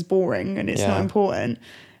important things is boring and it's not important.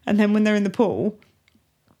 And then when they're in the pool,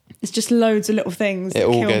 it's just loads of little things that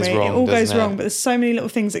kill me. Wrong, it all goes wrong, it? but there's so many little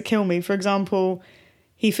things that kill me. For example,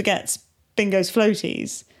 he forgets Bingo's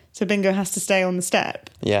floaties. So Bingo has to stay on the step.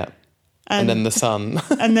 Yeah. And then the sun.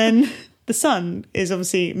 And then the sun is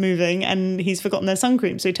obviously moving and he's forgotten their sun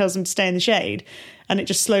cream. So he tells them to stay in the shade. And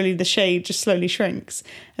the shade just slowly shrinks.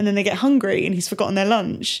 And then they get hungry and he's forgotten their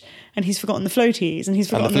lunch. And he's forgotten the floaties and he's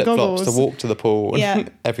forgotten the goggles. The walk to the pool. Yeah.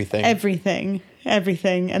 Everything.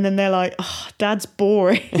 Everything. And then they're like, oh, Dad's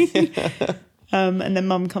boring. And then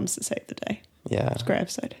Mum comes to save the day. Yeah. It's a great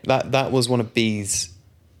episode. That was one of Bee's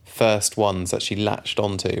first ones that she latched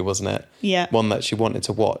onto, wasn't it? Yeah. One that she wanted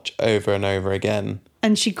to watch over and over again.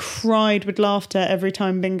 And she cried with laughter every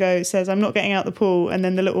time Bingo says, "I'm not getting out the pool," and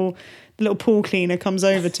then the little pool cleaner comes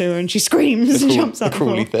over to her and she screams and jumps out the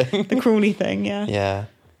crawly pool. thing. The crawly thing, yeah. Yeah.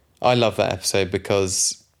 I love that episode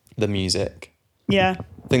because the music. Yeah.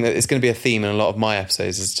 I think that it's going to be a theme in a lot of my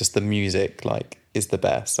episodes is just the music, like, is the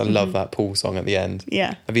best. I love that pool song at the end.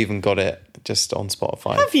 Yeah. I've even got it just on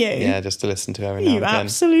Spotify. Have you? Yeah, just to listen to every now You and again.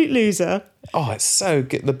 absolute loser. Oh, it's so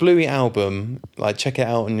good. The Bluey album, like, check it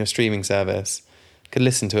out on your streaming service. Could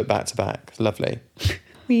listen to it back to back. It's lovely.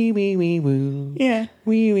 Wee wee wee woo. Yeah.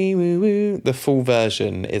 Wee wee woo woo. The full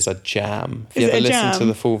version is a jam. If Is you it ever a listen jam? to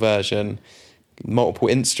the full version, multiple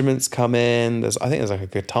instruments come in. I think there's like a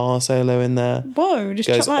guitar solo in there. Whoa, just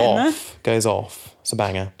Goes chuck that in there. off. Goes off. It's a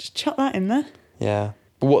banger. Just chuck that in there. Yeah.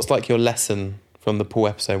 But what's like your lesson from the pool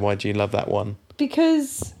episode? Why do you love that one?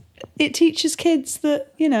 Because it teaches kids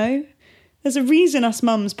that, you know, there's a reason us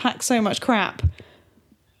mums pack so much crap,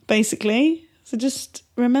 basically. So just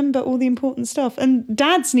remember all the important stuff. And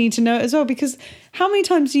dads need to know it as well, because how many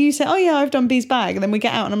times do you say, "Oh yeah, I've done B's bag," and then we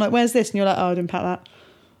get out and I'm like, "Where's this?" And you're like, "Oh, I didn't pack that."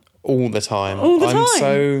 All the time. All the I'm time.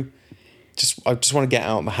 so... I just want to get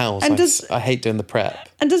out of the house. And I hate doing the prep.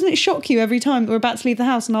 And doesn't it shock you every time that we're about to leave the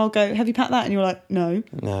house and I'll go, "Have you packed that?" And you're like, "No,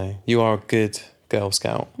 No. You are a good Girl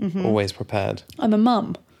Scout. Always prepared. I'm a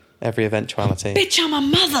mum." Every eventuality. Bitch, I'm a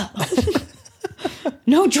mother.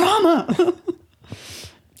 No drama.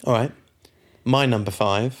 All right. My number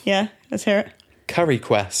 5. Yeah, let's hear it. Curry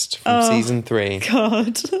Quest from season 3.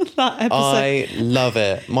 God, that episode. I love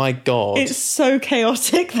it. My God. It's so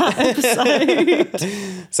chaotic, that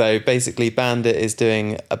episode. So basically Bandit is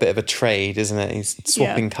doing a bit of a trade, isn't it? He's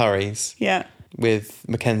swapping curries Yeah, with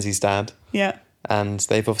Mackenzie's dad. yeah. And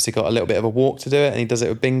they've obviously got a little bit of a walk to do it, and he does it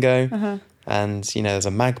with Bingo. And, you know, there's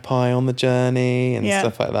a magpie on the journey and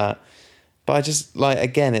stuff like that. But I just, like,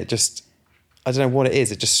 again, it just... I don't know what it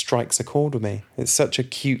is. It just strikes a chord with me. It's such a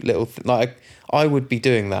cute little... like, I would be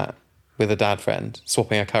doing that with a dad friend,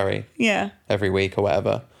 swapping a curry Yeah. every week or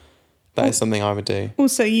whatever. That is something I would do.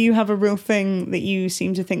 Also, you have a real thing that you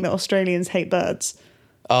seem to think that Australians hate birds.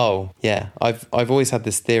 Oh, yeah. I've always had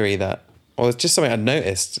this theory that... Well, it's just something I've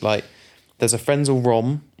noticed. Like, there's a Frenzal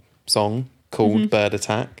Rom song called Bird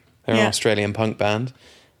Attack. They're an Australian punk band.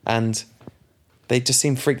 And they just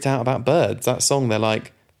seem freaked out about birds. That song, they're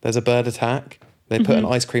like... There's a bird attack. They put an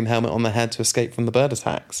ice cream helmet on their head to escape from the bird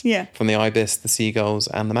attacks. Yeah. From the ibis, the seagulls,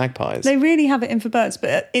 and the magpies. They really have it in for birds,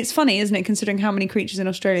 but it's funny, isn't it, considering how many creatures in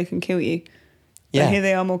Australia can kill you? Yeah. But here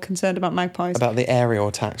they are more concerned about magpies. About the aerial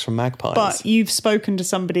attacks from magpies. But you've spoken to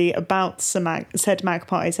somebody about said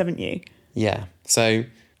magpies, haven't you? Yeah. So,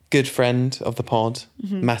 good friend of the pod,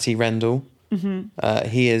 Matty Rendell.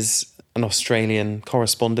 He is an Australian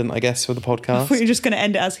correspondent, I guess, for the I thought podcast. you were just going to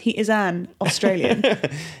end it as he is an Australian.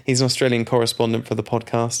 He's an Australian correspondent for the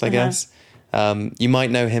podcast, I guess. You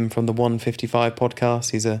might know him from the 155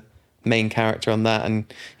 podcast. He's a main character on that, and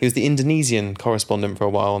he was the Indonesian correspondent for a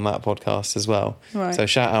while on that podcast as well. Right. So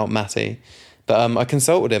shout out Matty. But I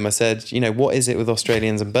consulted him. I said, you know, what is it with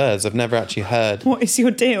Australians and birds? I've never actually heard What is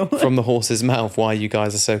your deal? from the horse's mouth why you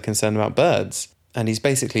guys are so concerned about birds. And he's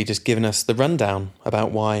basically just given us the rundown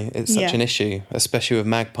about why it's such Yeah. an issue, especially with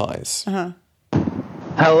magpies.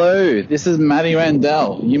 Hello, this is Matty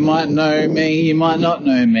Randell. You might know me, you might not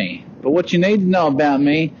know me. But what you need to know about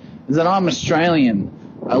me is that I'm Australian.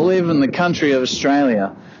 I live in the country of Australia,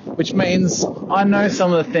 which means I know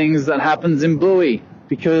some of the things that happens in Bluey,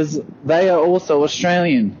 because they are also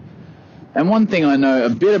Australian. And one thing I know a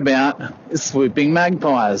bit about is swooping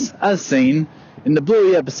magpies, as seen in the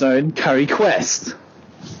Bluey episode Curry Quest.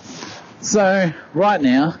 So, right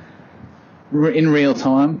now, in real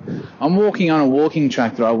time, I'm walking on a walking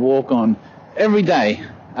track that I walk on every day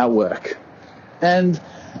at work. And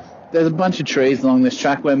there's a bunch of trees along this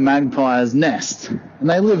track where magpies nest, and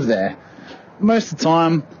they live there. Most of the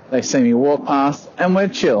time, they see me walk past, and we're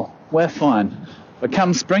chill, we're fine. But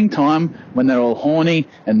come springtime, when they're all horny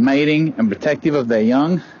and mating and protective of their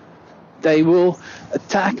young, they will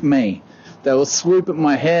attack me. They will swoop at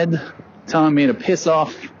my head, telling me to piss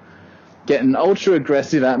off, getting ultra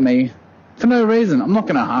aggressive at me for no reason. I'm not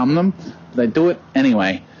going to harm them, but they do it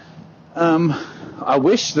anyway. I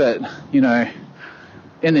wish that, you know,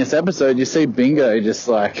 in this episode you see Bingo just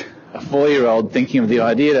like a 4-year-old thinking of the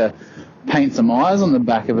idea to paint some eyes on the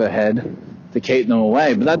back of her head to keep them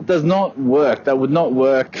away, but that does not work. That would not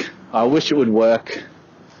work. I wish it would work.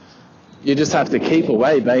 You just have to keep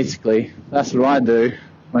away, basically. That's what I do.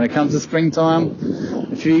 When it comes to springtime,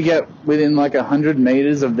 if you get within like 100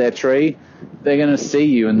 meters of their tree, they're going to see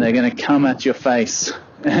you and they're going to come at your face.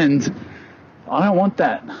 And I don't want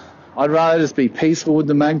that. I'd rather just be peaceful with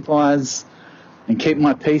the magpies and keep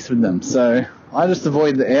my peace with them. So I just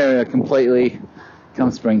avoid the area completely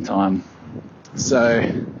come springtime. So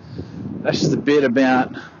that's just a bit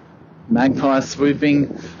about magpie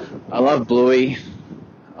swooping. I love Bluey.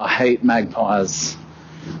 I hate magpies.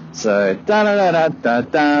 So da da da da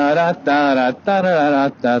da da da da da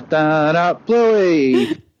da da da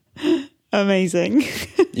Bluey. Amazing.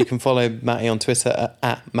 You can follow Matty on Twitter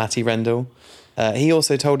at Matty Rendell. He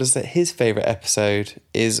also told us that his favourite episode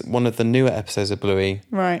is one of the newer episodes of Bluey,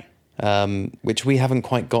 Right. which we haven't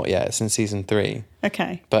quite got yet. It's in season 3.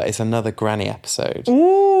 Okay. But it's another Granny episode.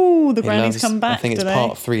 Ooh, the He grannies loves- come back, I think it's do they?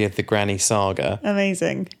 part 3 of the Granny saga.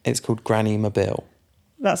 Amazing. It's called Granny Mobile.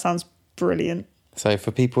 That sounds brilliant. So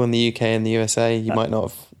for people in the UK and the USA, you might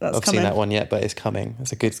not that's have seen coming. that one yet, but it's coming.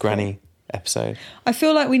 It's a good Granny episode. I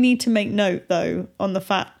feel like we need to make note, though, on the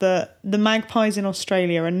fact that the magpies in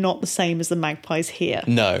Australia are not the same as the magpies here.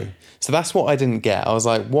 No. So that's what I didn't get. I was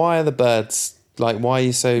like, why are the birds, like, why are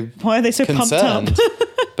you so Why are they so concerned? pumped up?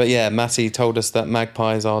 But yeah, Matty told us that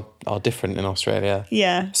magpies are different in Australia,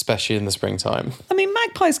 Yeah. especially in the springtime. I mean,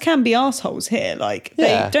 magpies can be assholes here. Like,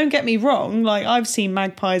 Yeah. they don't get me wrong. Like, I've seen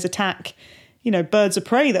magpies attack, birds of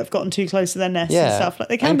prey that have gotten too close to their nests and Yeah. stuff. Like,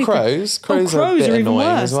 they can And be crows. Crows are a bit even annoying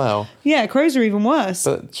worse as well. Yeah, crows are even worse.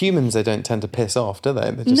 But humans, they don't tend to piss off, do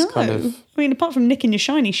they? They're just No, kind of... I mean, apart from nicking your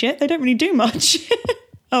shiny shit, they don't really do much.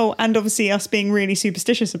 Oh, and obviously us being really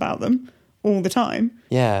superstitious about them all the time.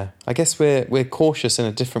 Yeah. I guess we're cautious in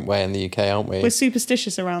a different way in the UK, aren't we? We're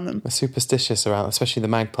superstitious around them. We're superstitious around, especially the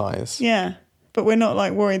magpies. Yeah, but we're not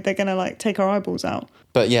like worried they're gonna like take our eyeballs out.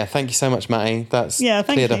 But yeah, thank you so much, Matty. That's Yeah,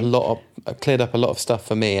 thank cleared you. cleared up a lot of stuff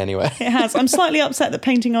for me anyway. It has. I'm slightly upset that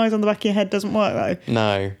painting eyes on the back of your head doesn't work though.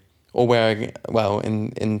 No. Or wearing, well,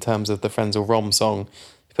 in terms of the Frenzal Rom song,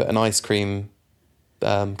 you put an ice cream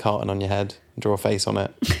carton on your head and draw a face on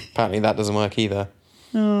it. Apparently that doesn't work either.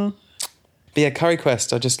 Oh, But yeah, Curry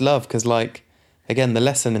Quest I just love because, like, again, the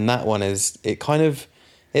lesson in that one is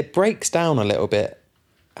it breaks down a little bit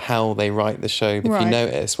how they write the show, if Right. you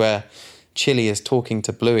notice, where Chili is talking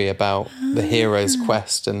to Bluey about the hero's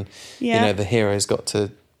quest and, Yeah. the hero's got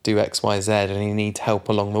to do X, Y, Z and he needs help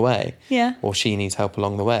along the way. yeah, Or she needs help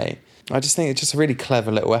along the way. I just think it's just a really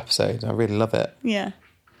clever little episode. I really love it. yeah.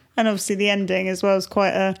 And obviously the ending as well is quite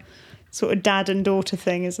a sort of dad and daughter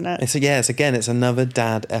thing, isn't it? It's another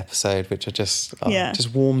dad episode, which just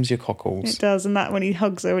warms your cockles. It does, and that when he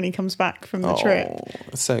hugs her when he comes back from the trip.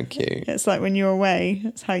 So cute. It's like when you're away,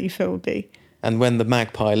 that's how you feel would be. And when the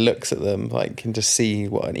magpie looks at them, like, can just see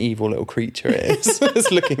what an evil little creature it is.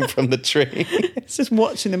 It's looking from the tree. It's just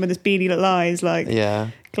watching them with his beady little eyes, like Yeah,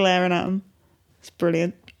 glaring at them. It's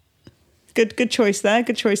brilliant. Good choice there.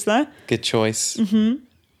 Good choice there. good choice. Mm-hmm.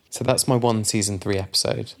 So that's my one season 3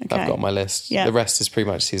 episode that Okay. I've got on my list. Yeah. The rest is pretty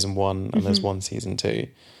much season 1 and there's one season 2.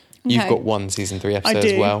 You've Okay. got one season 3 episode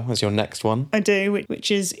as do. well as your next one. I do,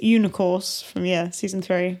 which is Unicourse from season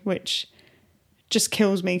 3, which just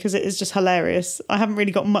kills me because it is just hilarious. I haven't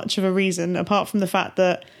really got much of a reason apart from the fact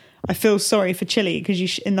that I feel sorry for Chili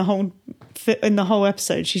because in the whole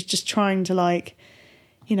episode she's just trying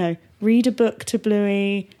to read a book to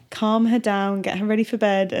Bluey, calm her down, get her ready for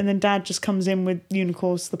bed, and then Dad just comes in with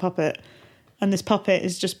Unicourse the puppet, and this puppet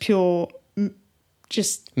is just pure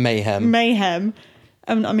just Mayhem.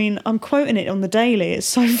 And I mean, I'm quoting it on the daily. It's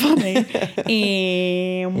so funny.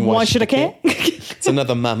 Why should I care? It's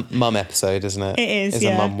another mum episode, isn't it? It is, It's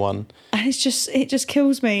yeah. a mum one. And it just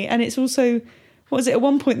kills me. And it's also, what is it? At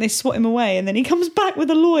one point they swat him away, and then he comes back with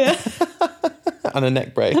a lawyer And a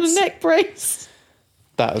neck brace. and a neck brace.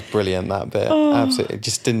 That was brilliant, that bit. Oh. Absolutely.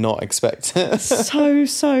 Just did not expect it.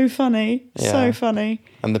 So funny. Yeah. So funny.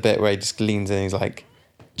 And the bit where he just leans in, he's like,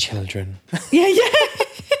 children. Yeah.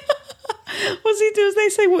 What's he do? As they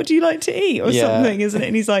say, what do you like to eat? Or Yeah. something, isn't it?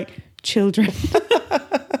 And he's like, children.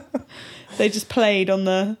 They just played on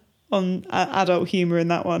adult humour in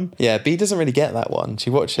that one. Yeah, Bea doesn't really get that one. She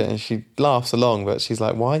watches it and she laughs along, but she's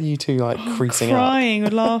like, why are you two like creasing up? Crying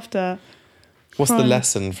with laughter. What's the crying.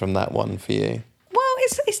 lesson from that one for you? Well,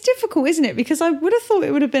 it's difficult, isn't it? Because I would have thought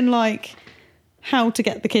it would have been like how to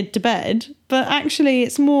get the kid to bed, but actually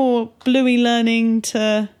it's more Bluey learning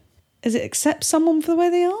to, is it accept someone for the way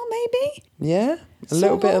they are, maybe? Yeah, a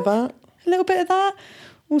little bit of that. A little bit of that.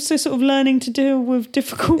 Also sort of learning to deal with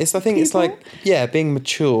difficult I think it's people. like, yeah, being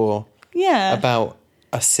mature Yeah. about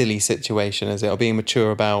a silly situation, is it? Or being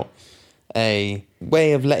mature about a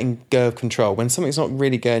way of letting go of control. When something's not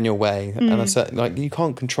really going your way, and you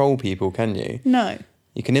can't control people, can you? No.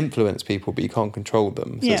 You can influence people, but you can't control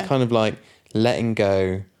them. So Yeah. it's kind of like letting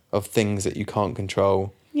go of things that you can't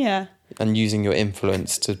control Yeah. and using your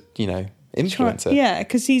influence to, influencer. Yeah,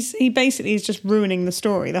 because he basically is just ruining the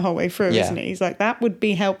story the whole way through, Yeah. isn't he? He's like, that would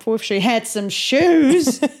be helpful if she had some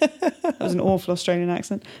shoes. That was an awful Australian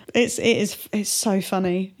accent. It's so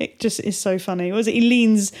funny. It just is so funny. What was it? He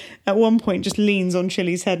leans at one point, just leans on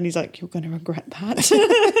Chili's head, and he's like, "You're going to regret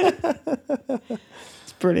that."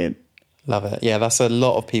 It's brilliant. Love it. Yeah, that's a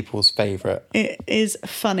lot of people's favourite. It is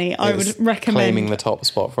funny. I It's would recommend claiming the top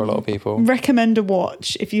spot for a lot of people. recommend a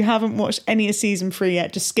watch. If you haven't watched any of season 3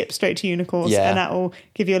 yet, just skip straight to Unicorns, Yeah. and that will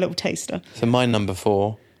give you a little taster. So my number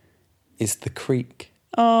 4 is The Creek.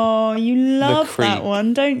 Oh, you love Creek. that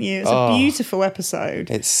one, don't you? It's a beautiful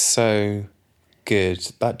episode. It's so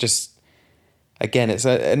good. That just, again, it's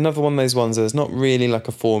another one of those ones that's not really like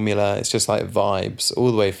a formula. It's just like vibes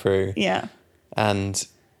all the way through. Yeah. And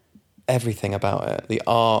everything about it. The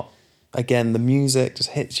art, again, the music just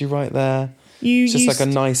hits you right there. It's just like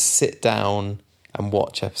a nice sit down and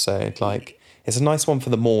watch episode. Like, it's a nice one for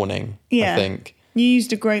the morning, Yeah. I think. You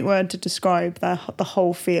used a great word to describe the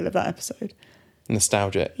whole feel of that episode.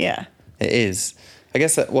 Nostalgic. Yeah. It is. I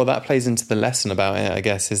guess that plays into the lesson about it, I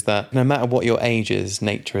guess, is that no matter what your age is,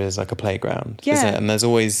 nature is like a playground, isn't Yeah. it? And there's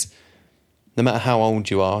always, no matter how old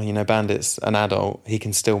you are, Bandit's an adult, he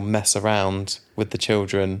can still mess around with the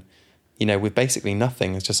children, with basically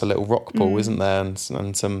nothing. It's just a little rock pool, isn't there? And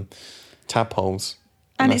some tadpoles.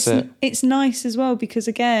 And that's it. It's nice as well because,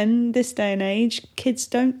 again, this day and age, kids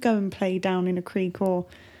don't go and play down in a creek or,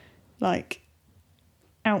 like,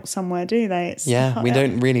 out somewhere, do they? Yeah, we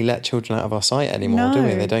don't really let children out of our sight anymore, do we?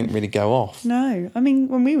 No. They don't really go off. No. I mean,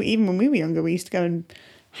 when we were younger, we used to go and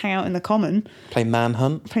hang out in the common. Play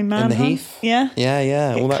manhunt. In the heath. Yeah.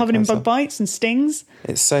 Yeah. Get All that covered in kind of bug stuff. bites and stings.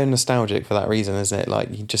 It's so nostalgic for that reason, isn't it? Like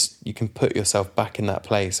you can put yourself back in that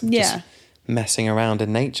place of just messing around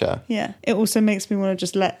in nature. Yeah. It also makes me want to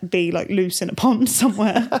just be like loose in a pond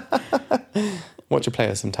somewhere. Watch you play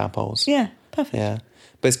with some tadpoles. Yeah. Perfect. Yeah.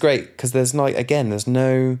 But it's great because there's there's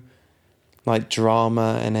no like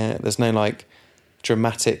drama in it. There's no like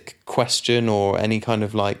dramatic question or any kind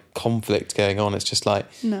of like conflict going on. It's just like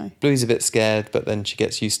Bluey's a bit scared, but then she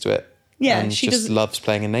gets used to it. Yeah, and she just loves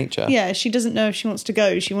playing in nature. Yeah, she doesn't know if she wants to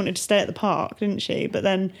go. She wanted to stay at the park, didn't she? But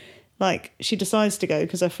then, like, she decides to go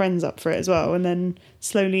because her friend's up for it as well, and then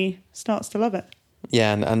slowly starts to love it.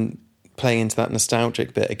 Yeah, and playing into that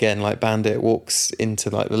nostalgic bit again, like Bandit walks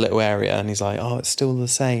into like the little area and he's like, "Oh, it's still the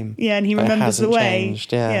same." Yeah, and he Like, it remembers the hasn't way.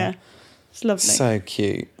 changed. Yeah, it's lovely. so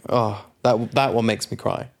cute. Oh, that one makes me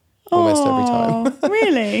cry almost every time. Oh,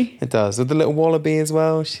 really? It does. With the little wallaby as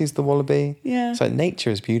well. She's the wallaby. Yeah. It's like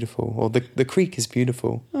nature is beautiful, or the creek is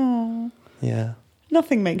beautiful. Oh, Yeah.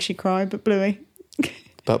 nothing makes you cry but Bluey.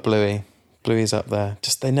 But Bluey's up there.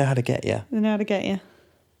 Just they know how to get you. They know how to get you.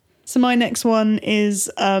 So my next one is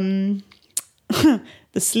The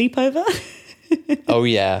Sleepover. Oh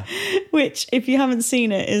yeah. Which, if you haven't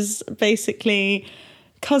seen it, is basically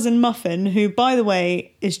Cousin Muffin, who, by the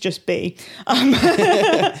way, is just B. All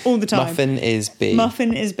the time. Muffin is B.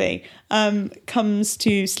 Muffin is B. Comes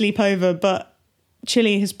to sleep over, but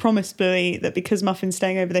Chili has promised Bluey that because Muffin's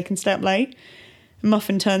staying over, they can stay up late.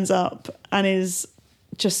 Muffin turns up and is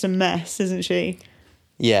just a mess, isn't she?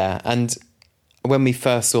 Yeah, and when we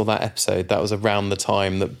first saw that episode, that was around the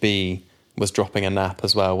time that B was dropping a nap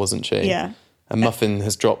as well, wasn't she? Yeah. And Muffin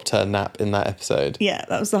has dropped her nap in that episode. Yeah,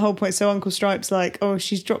 that was the whole point. So Uncle Stripe's like, oh,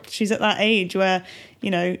 she's at that age where,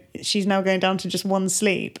 she's now going down to just one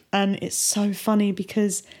sleep. And it's so funny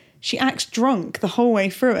because she acts drunk the whole way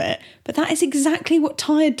through it. But that is exactly what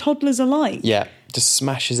tired toddlers are like. Yeah, just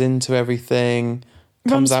smashes into everything,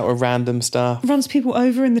 comes out with random stuff. Runs people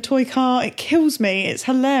over in the toy car. It kills me. It's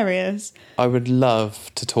hilarious. I would love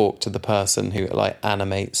to talk to the person who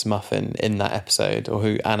animates Muffin in that episode, or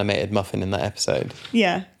who animated Muffin in that episode.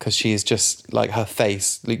 Yeah. Because she's just like her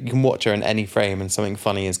face. You can watch her in any frame and something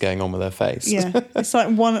funny is going on with her face. Yeah. It's like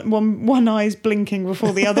one eye's blinking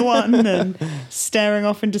before the other one and staring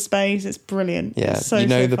off into space. It's brilliant. Yeah. It's so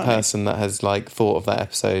the funny. person that has thought of that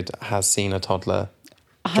episode has seen a toddler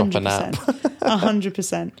drop a nap.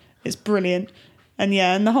 100%. It's brilliant. And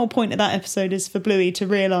and the whole point of that episode is for Bluey to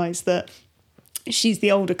realise that she's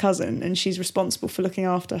the older cousin and she's responsible for looking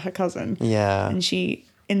after her cousin. Yeah. And she,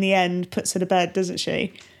 in the end, puts her to bed, doesn't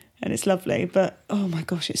she? And it's lovely. But, oh my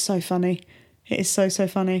gosh, it's so funny. It is so, so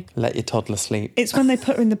funny. Let your toddler sleep. It's when they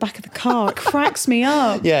put her in the back of the car. It cracks me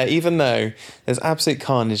up. Yeah, even though there's absolute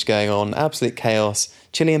carnage going on, absolute chaos,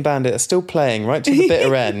 Chili and Bandit are still playing right to the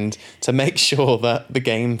bitter end to make sure that the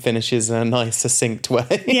game finishes in a nice, succinct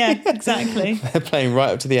way. Yeah, exactly. They're playing right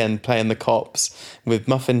up to the end, playing the cops, with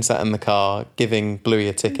Muffin sat in the car, giving Bluey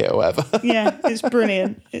a ticket or whatever. Yeah, it's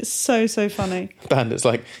brilliant. It's so, so funny. Bandit's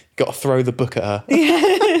like, got to throw the book at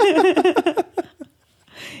her.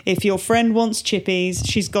 If your friend wants chippies,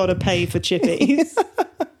 she's got to pay for chippies.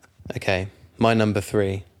 Okay, my number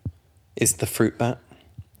 3 is The Fruit Bat.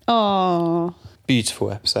 Oh,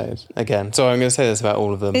 Beautiful episode. Again, sorry, I'm going to say this about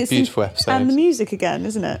all of them. Beautiful episodes. And the music again,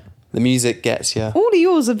 isn't it? The music gets you. All of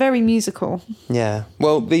yours are very musical. Yeah.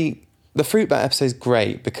 Well, the Fruit Bat episode is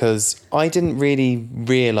great because I didn't really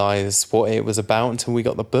realise what it was about until we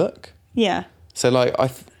got the book. Yeah. So, like,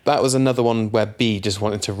 that was another one where B just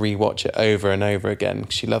wanted to rewatch it over and over again.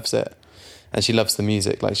 She loves it. And she loves the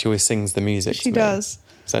music. Like, she always sings the music to She me. does.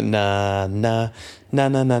 So, na, na, na,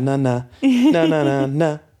 na, na, na, na, na, na, na,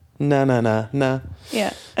 na, na, na, na, na.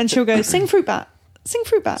 Yeah. And she'll go, sing Fruit Bat. Sing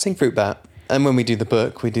Fruit Bat. Sing Fruit Bat. And when we do the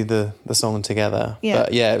book, we do the song together. Yeah.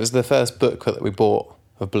 But yeah, it was the first book that we bought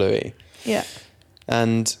of Bluey. Yeah.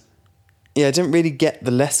 And yeah, I didn't really get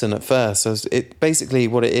the lesson at first. So it basically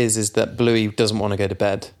what it is that Bluey doesn't want to go to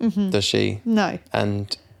bed, does she? No.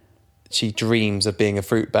 And she dreams of being a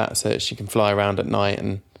fruit bat so that she can fly around at night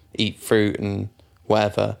and eat fruit and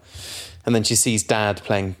whatever. And then she sees Dad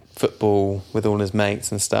playing football with all his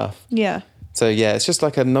mates and stuff. Yeah. So yeah, it's just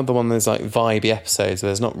like another one of those like vibey episodes where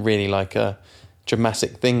there's not really like a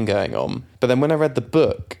dramatic thing going on. But then when I read the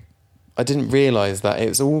book, I didn't realise that it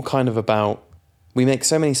was all kind of about, we make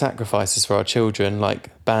so many sacrifices for our children, like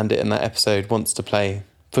Bandit in that episode wants to play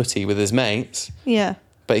footy with his mates, Yeah.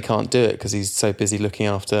 but he can't do it because he's so busy looking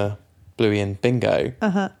after Bluey and Bingo.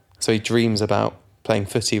 Uh-huh. So he dreams about playing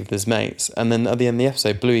footy with his mates. And then at the end of the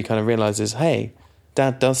episode, Bluey kind of realises, hey,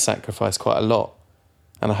 Dad does sacrifice quite a lot.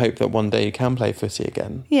 And I hope that one day you can play footy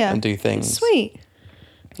again and do things. It's sweet.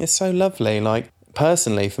 It's so lovely. Like,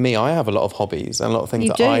 personally, for me, I have a lot of hobbies and a lot of things You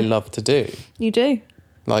that do. I love to do. You do.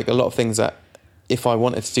 Like, a lot of things that, if I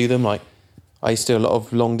wanted to do them, like, I used to do a lot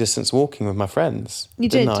of long-distance walking with my friends. You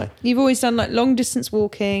did. Didn't I? You've always done like long distance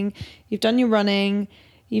walking. You've done your running.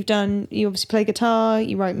 You obviously play guitar.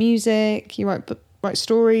 You write music. You write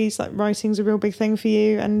stories. Like writing's a real big thing for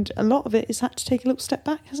you, and a lot of it is had to take a little step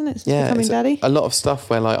back, hasn't it? Since becoming it's daddy. a lot of stuff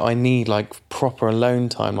where like I need like proper alone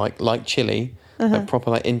time, like Chile, like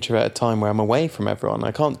proper like introverted time where I'm away from everyone.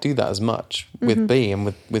 I can't do that as much with B and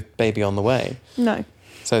with baby on the way. No.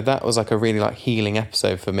 So that was like a really like healing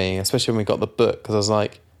episode for me, especially when we got the book, because I was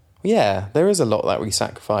like, yeah, there is a lot that we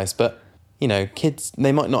sacrifice, but you know, kids,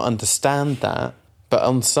 they might not understand that, but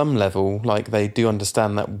on some level, like they do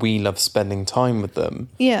understand that we love spending time with them.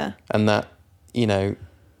 Yeah. And that, you know,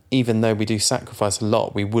 even though we do sacrifice a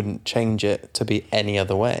lot, we wouldn't change it to be any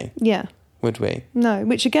other way, Yeah. would we? No.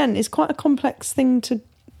 Which again is quite a complex thing to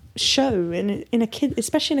show in a kid,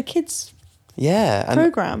 especially in a kid's Yeah. And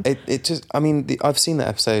program. It just, I mean, I've seen that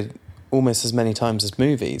episode almost as many times as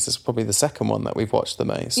movies. It's probably the second one that we've watched the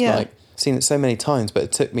most. Yeah. Like, seen it so many times, but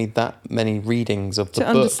it took me that many readings of the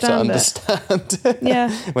To book to understand understand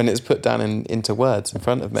Yeah. when it's put down into words in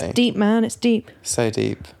front of me. Deep, man. It's deep. So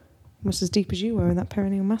deep. Almost as deep as you were in that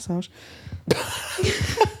perineal massage.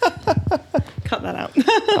 Cut that out.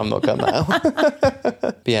 I'm not cutting that out.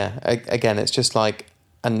 But yeah, again, it's just like,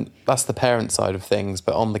 and that's the parent side of things,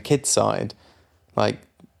 but on the kid side, like,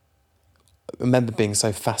 I remember being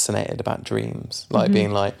so fascinated about dreams, like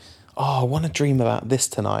being like, oh, I want to dream about this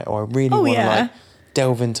tonight, or I really want to like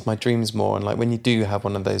delve into my dreams more. And like when you do have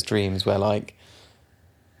one of those dreams where like,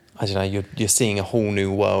 I don't know, you're seeing a whole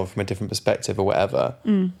new world from a different perspective or whatever.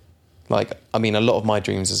 Like, I mean, a lot of my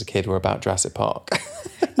dreams as a kid were about Jurassic Park.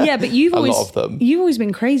 Yeah, but you've always lot of them. You've always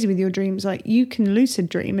been crazy with your dreams. Like you can lucid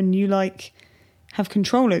dream and you like have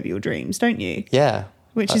control over your dreams, don't you? Yeah.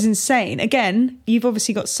 Which is insane. Again, you've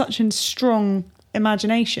obviously got such a strong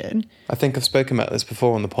imagination. I think I've spoken about this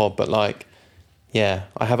before on the pod, but like, yeah,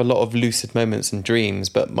 I have a lot of lucid moments and dreams,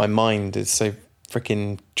 but my mind is so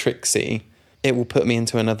freaking tricksy. It will put me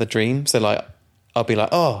into another dream. So like, I'll be like,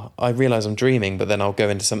 oh, I realise I'm dreaming, but then I'll go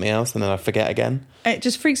into something else and then I forget again. It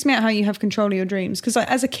just freaks me out how you have control of your dreams. Because like,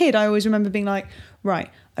 as a kid, I always remember being like, right,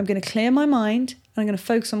 I'm going to clear my mind and I'm going to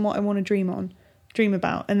focus on what I want to dream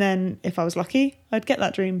about. And then if I was lucky, I'd get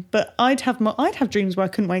that dream. But I'd have dreams where I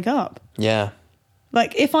couldn't wake up. Yeah.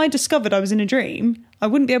 Like if I discovered I was in a dream, I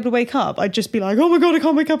wouldn't be able to wake up. I'd just be like, oh my God, I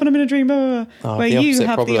can't wake up and I'm in a dream. Blah, blah, blah. Where you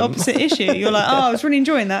have the opposite issue. You're like, oh, I was really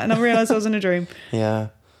enjoying that. And I realised I was in a dream. Yeah.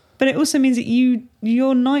 But it also means that you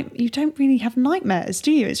don't really have nightmares,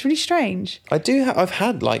 do you? It's really strange. I do. I've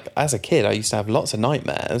had like, as a kid, I used to have lots of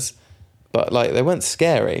nightmares, but like they weren't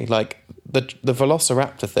scary. Like the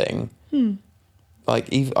Velociraptor thing. Like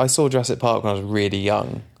I saw Jurassic Park when I was really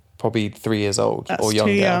young, probably 3 years old or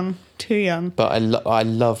younger. Too young. But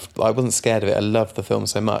I wasn't scared of it. I loved the film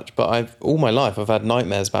so much. But all my life I've had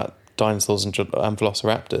nightmares about dinosaurs and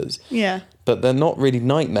velociraptors. Yeah. But they're not really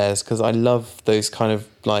nightmares because I love those kind of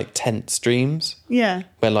like tense dreams Yeah.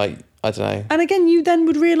 where like, I don't know. And again, you then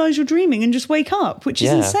would realise you're dreaming and just wake up, which is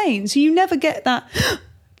Yeah. insane. So you never get that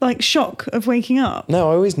like shock of waking up. No,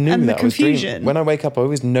 I always knew And the that I was confusion. dreaming. When I wake up, I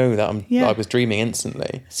always know that Yeah. I was dreaming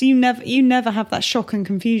instantly. So you never have that shock and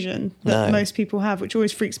confusion that No. most people have, which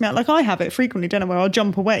always freaks me out. Like I have it frequently, don't know, where I'll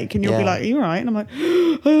jump awake and you'll be Yeah. like, "Are you all right?" And I'm like,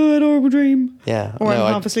 "Oh, I had a horrible dream." Yeah. Or No,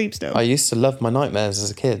 I'm half asleep still. I used to love my nightmares as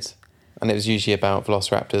a kid. And it was usually about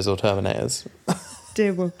velociraptors or Terminators.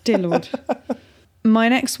 Dear Lord. My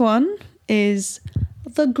next one is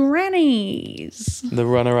the Grannies. The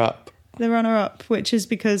runner-up. The runner-up, which is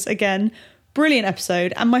because, again, brilliant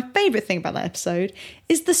episode. And my favourite thing about that episode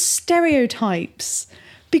is the stereotypes,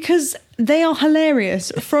 because they are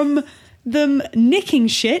hilarious. From them nicking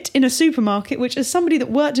shit in a supermarket, which, as somebody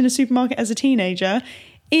that worked in a supermarket as a teenager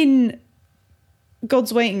in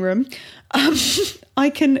God's waiting room, I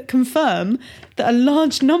can confirm that a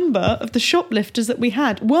large number of the shoplifters that we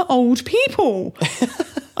had were old people.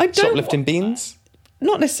 I don't Shoplifting beans?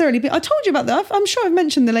 Not necessarily, but I told you about that. I'm sure I've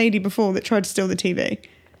mentioned the lady before that tried to steal the TV.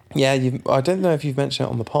 Yeah, I don't know if you've mentioned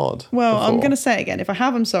it on the pod. Well, I'm before. going to say it again. If I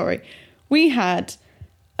have, I'm sorry. We had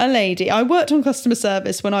a lady. I worked on customer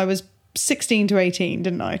service when I was 16 to 18,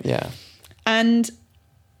 didn't I? Yeah. And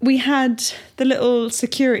we had the little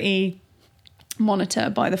security monitor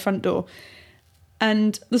by the front door.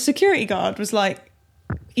 And the security guard was like,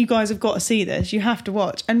 "You guys have got to see this. You have to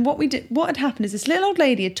watch." And what had happened is this little old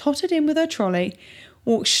lady had tottered in with her trolley,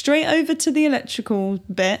 walked straight over to the electrical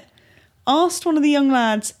bit, asked one of the young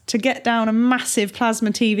lads to get down a massive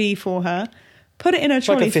plasma TV for her, put it in her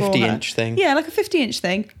trolley Like a for her. 50-inch thing. Yeah, like a 50-inch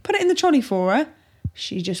thing. Put it in the trolley for her.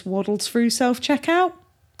 She just waddles through self-checkout,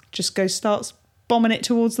 just starts bombing it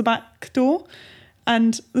towards the back door.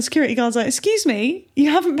 And the security guard's like, "Excuse me,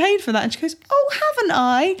 you haven't paid for that." And she goes, "Oh, haven't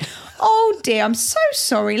I? Oh dear, I'm so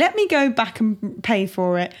sorry. Let me go back and pay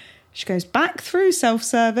for it." She goes back through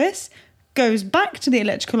self-service, goes back to the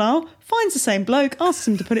electrical aisle, finds the same bloke, asks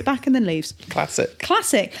him to put it back, and then leaves.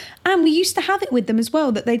 Classic. And we used to have it with them as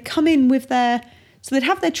well, that they'd come in with so they'd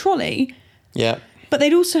have their trolley, Yeah. but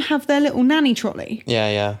they'd also have their little nanny trolley.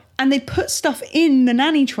 Yeah. And they'd put stuff in the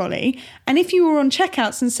nanny trolley. And if you were on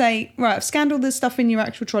checkouts and say, "Right, I've scanned all this stuff in your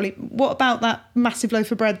actual trolley. What about that massive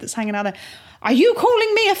loaf of bread that's hanging out there? Are you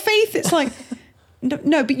calling me a thief?" It's like,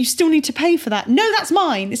 no, but you still need to pay for that. "No, that's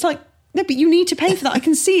mine." It's like, no, but you need to pay for that. I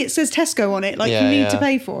can see it says Tesco on it. Like, Yeah, you need yeah. to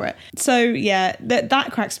pay for it. So, yeah,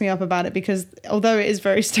 that cracks me up about it, because although it is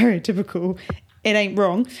very stereotypical, it ain't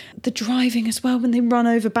wrong. The driving as well, when they run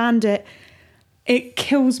over Bandit, it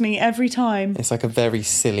kills me every time. It's like a very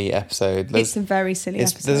silly episode. It's a very silly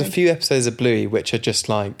episode. There's a few episodes of Bluey which are just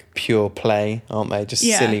like pure play, aren't they? Just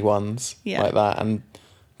Yeah. silly ones like that. And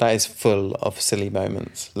that is full of silly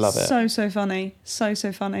moments. Love it. So funny. So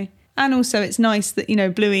funny. And also it's nice that,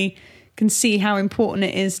 Bluey can see how important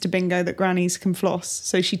it is to Bingo that grannies can floss.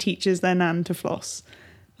 So she teaches their nan to floss.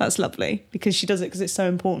 That's lovely, because she does it because it's so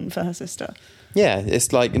important for her sister. Yeah,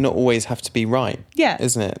 it's like you not always have to be right. Yeah.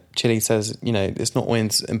 Isn't it? Chili says, it's not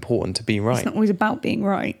always important to be right. It's not always about being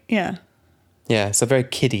right. Yeah. Yeah, it's a very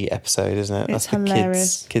kiddie episode, isn't it? It's That's the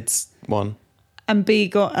hilarious. kids one. And Bea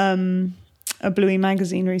got a Bluey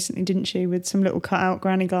magazine recently, didn't she, with some little cut-out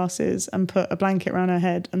granny glasses, and put a blanket around her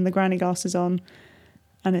head and the granny glasses on.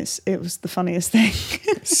 And it was the funniest thing.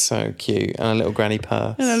 It's so cute. And a little granny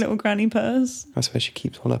purse. In a little granny purse. That's where she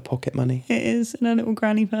keeps all her pocket money. It is, in a little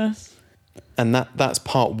granny purse. And that's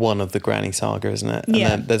part 1 of the granny saga, isn't it? And Yeah.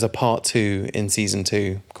 then there's a part 2 in season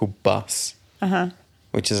 2 called Bus,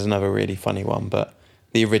 which is another really funny one, but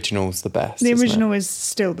the original's the best. The isn't original it? is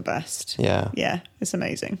still the best. Yeah. Yeah, it's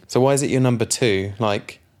amazing. So why is it your number 2?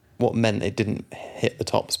 Like, what meant it didn't hit the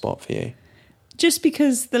top spot for you? Just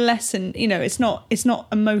because the lesson, it's not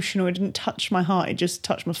emotional. It didn't touch my heart. It just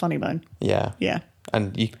touched my funny bone. Yeah. Yeah.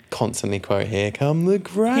 And you constantly quote, "Here come the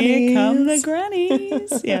grannies." Here come the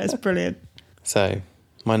grannies. Yeah, it's brilliant. So,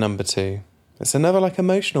 my number 2. It's another like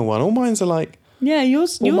emotional one. All mine's are like, Yeah,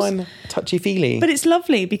 yours. all mine touchy-feely. But it's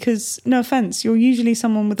lovely because, no offence, you're usually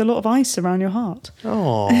someone with a lot of ice around your heart.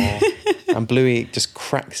 Oh, and Bluey just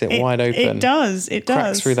cracks it wide open. It does. It does.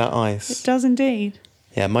 Cracks through that ice. It does indeed.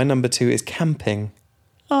 Yeah, my number 2 is camping.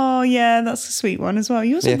 Oh, yeah, that's a sweet one as well.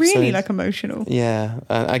 Yours The are really episode- like emotional. Yeah,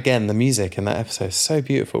 and again, the music in that episode is so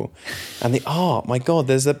beautiful. And the art, my God,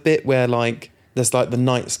 there's a bit where there's like the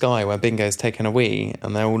night sky where Bingo's taking a wee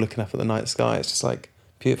and they're all looking up at the night sky. It's just like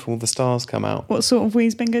beautiful, the stars come out. What sort of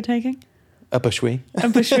wee's Bingo taking? A bush wee. A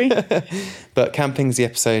bush wee? But camping's the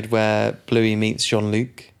episode where Bluey meets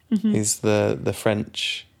Jean-Luc, who's the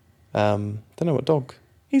French, don't know what dog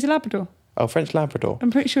He's a Labrador. Oh, French Labrador. I'm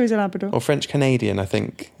pretty sure he's a Labrador. Or French Canadian, I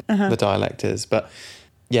think the dialect is. But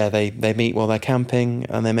yeah, they meet while they're camping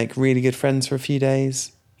and they make really good friends for a few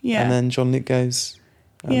days. Yeah. And then Jean-Luc goes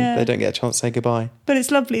and they don't get a chance to say goodbye. But it's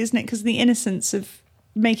lovely, isn't it? Because the innocence of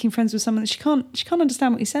making friends with someone that she can't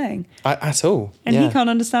understand what he's saying. At all. And he can't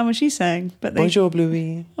understand what she's saying. But they, Bonjour,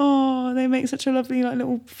 Bluey. oh, they make such a lovely like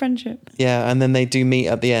little friendship. Yeah, and then they do meet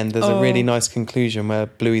at the end. There's a really nice conclusion where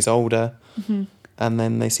Bluey's older and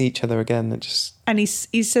then they see each other again. And he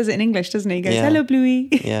says it in English, doesn't he? He goes, Yeah. hello, Bluey.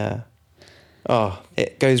 Yeah. Oh,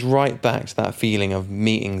 it goes right back to that feeling of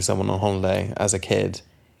meeting someone on holiday as a kid.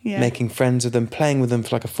 Yeah. Making friends with them, playing with them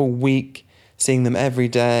for like a full week, seeing them every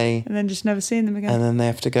day. And then just never seeing them again. And then they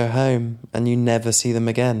have to go home and you never see them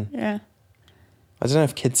again. Yeah. I don't know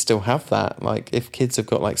if kids still have that. Like, if kids have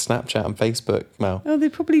got like Snapchat and Facebook, Mel. Oh, they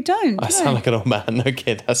probably don't. I sound like an old man. No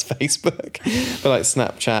kid has Facebook. But like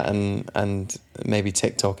Snapchat and maybe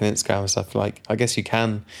TikTok and Instagram and stuff, like, I guess you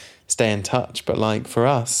can stay in touch. But like for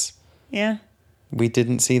us, Yeah. we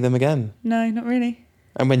didn't see them again. No, not really.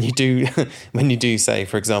 And when you do say,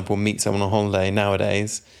 for example, meet someone on holiday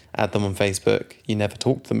nowadays, add them on Facebook, you never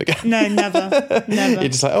talk to them again. No, never. Never. You're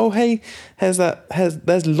just like, oh, hey,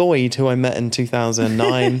 there's Lloyd, who I met in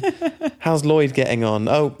 2009. How's Lloyd getting on?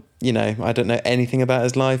 Oh, I don't know anything about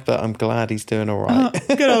his life, but I'm glad he's doing all right.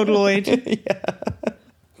 Oh, good old Lloyd.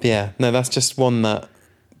 Yeah, no, that's just one that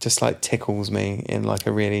just like tickles me in like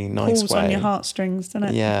a really nice Pulls way. on your heartstrings, doesn't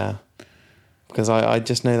it? Yeah, because I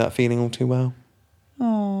just know that feeling all too well.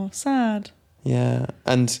 Oh, sad. Yeah,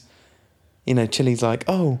 and Chili's like,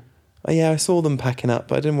 oh yeah, I saw them packing up,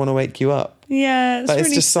 but I didn't want to wake you up. Yeah, But it's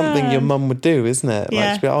really just something sad. your mum would do, isn't it? Yeah.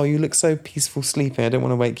 Like, she'd be like, oh, you look so peaceful sleeping. I don't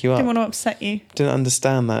want to wake you up. Didn't want to upset you. Didn't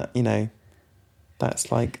understand that,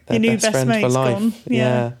 that's like their Your new best best friend for mate's life. gone.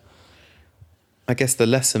 Yeah. I guess the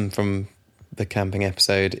lesson from the camping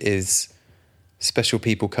episode is special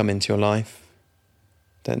people come into your life,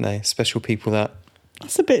 don't they? Special people that...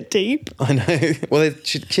 That's a bit deep. I know. Well,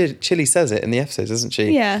 Chili says it in the episode, doesn't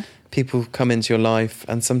she? Yeah. People come into your life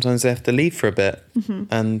and sometimes they have to leave for a bit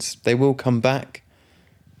and they will come back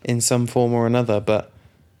in some form or another, but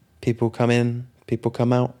people come in, people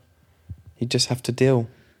come out. You just have to deal,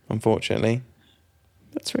 unfortunately.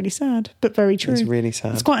 That's really sad, but very true. It's really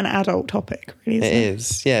sad. It's quite an adult topic, really, isn't It it?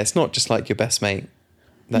 is. Yeah, it's not just like your best mate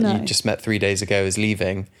that No. you just met 3 days ago is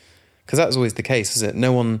leaving. Because that's always the case, isn't it?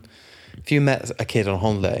 No one... If you met a kid on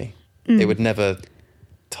holiday, it would never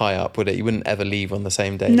tie up, would it? You wouldn't ever leave on the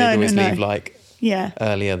same day. No, They'd always no. leave like Yeah.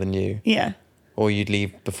 earlier than you, Yeah. or you'd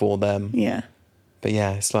leave before them. Yeah. But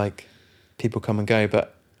yeah, it's like people come and go.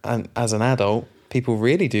 But as an adult, people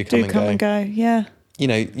really do come And go. Yeah.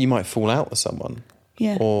 You might fall out with someone,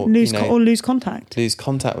 Yeah. Or, lose contact. lose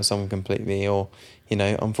contact with someone completely, or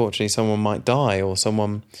unfortunately, someone might die, or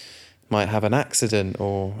someone might have an accident,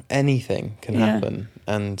 or anything can Yeah. happen,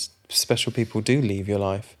 and special people do leave your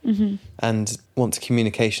life. And once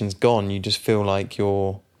communication's gone, you just feel like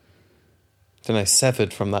you're,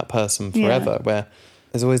 severed from that person forever. Yeah. Where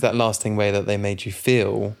there's always that lasting way that they made you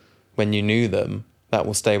feel when you knew them that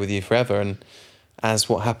will stay with you forever. And as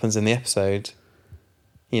what happens in the episode,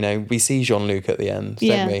 we see Jean-Luc at the end,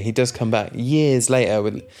 Yeah. don't we? He does come back years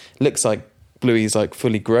later. Looks like Bluey's like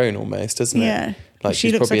fully grown almost, doesn't Yeah. it? Like She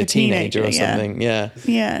she's looks probably like a teenager or yeah. something. Yeah.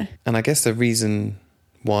 Yeah. And I guess the reason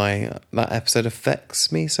why that episode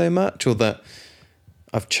affects me so much, or that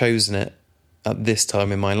I've chosen it at this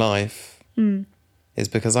time in my life, is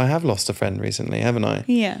because I have lost a friend recently, haven't I?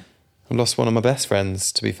 Yeah. I've lost one of my best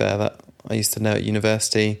friends, to be fair, that I used to know at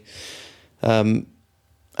university. And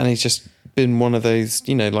he's just been one of those,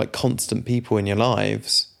 like constant people in your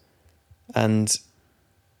lives. And,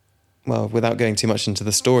 well, without going too much into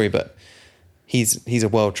the story, but he's a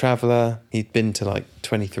world traveller. He'd been to like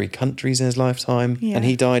 23 countries in his lifetime. Yeah. And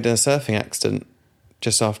he died in a surfing accident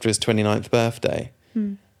just after his 29th birthday.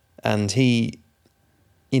 And he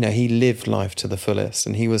lived life to the fullest.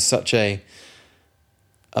 And he was such a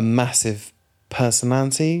massive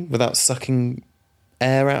personality without sucking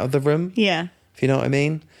air out of the room, Yeah. if you know what I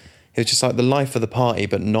mean. It was just like the life of the party,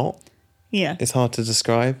 but not. Yeah. It's hard to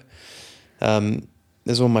describe.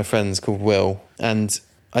 There's one of my friends called Will, and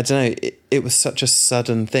I don't know, it was such a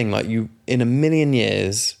sudden thing. Like, in a million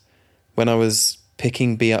years, when I was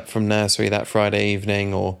picking B up from nursery that Friday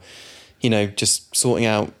evening, or, just sorting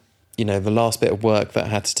out, the last bit of work that I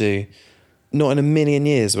had to do, not in a million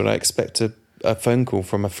years would I expect a phone call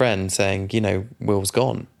from a friend saying, Will's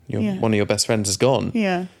gone. Yeah. One of your best friends is gone.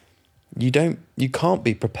 Yeah. You can't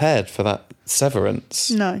be prepared for that severance.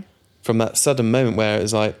 No. From that sudden moment where it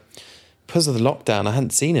was like, because of the lockdown, I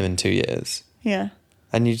hadn't seen him in 2 years. Yeah.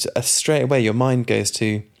 And you straight away, your mind goes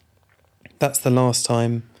to, that's the last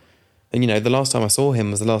time. And, the last time I saw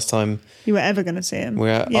him was the last time You were ever going to see him.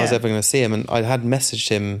 I was ever going to see him. And I had messaged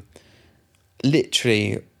him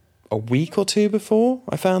literally a week or two before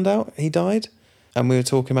I found out he died. And we were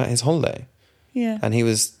talking about his holiday. Yeah. And he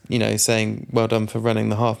was, saying, well done for running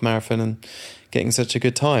the half marathon and getting such a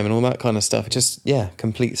good time and all that kind of stuff. Just,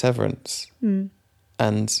 complete severance.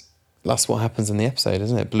 And that's what happens in the episode,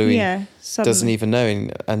 isn't it? Bluey doesn't even know,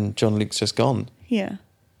 and John Luke's just gone. Yeah.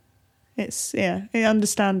 It's,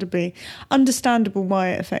 understandable why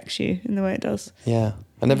it affects you in the way it does. Yeah.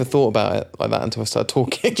 I never thought about it like that until I started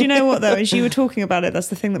talking. Do you know what, though? As you were talking about it, that's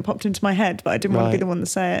the thing that popped into my head, but I didn't want to be the one to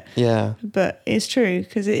say it. Yeah. But it's true,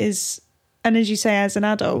 because it is, and as you say, as an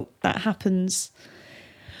adult, that happens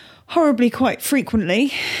horribly quite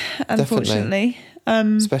frequently, unfortunately.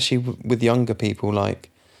 Especially with younger people, like,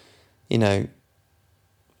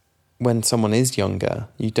 when someone is younger,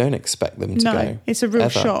 you don't expect them to go. No, it's a real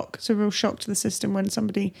ever. shock. It's a real shock to the system when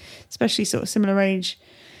somebody, especially sort of similar age,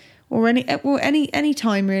 or any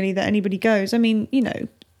time really that anybody goes. I mean,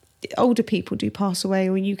 older people do pass away,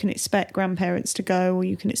 or you can expect grandparents to go, or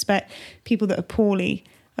you can expect people that are poorly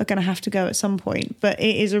are going to have to go at some point. But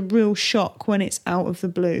it is a real shock when it's out of the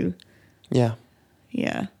blue. Yeah.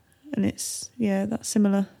 Yeah. And it's, that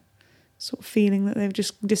similar sort of feeling that they've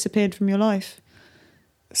just disappeared from your life.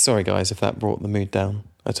 Sorry, guys, if that brought the mood down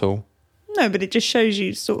at all. No, but it just shows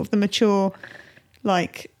you sort of the mature,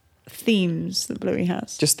 themes that Bluey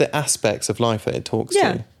has. Just the aspects of life that it talks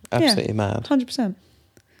to. Absolutely mad. 100%.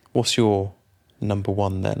 What's your number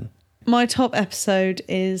one then? My top episode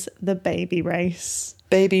is The Baby Race.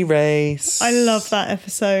 Baby Race. I love that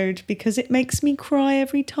episode because it makes me cry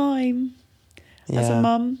every time as a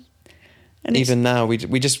mum. And even now, we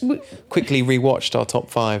just quickly rewatched our top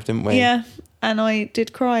 5, didn't we? Yeah, and I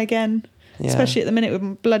did cry again, especially at the minute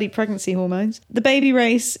with bloody pregnancy hormones. The Baby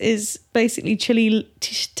Race is basically Chili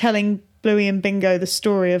telling Bluey and Bingo the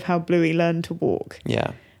story of how Bluey learned to walk.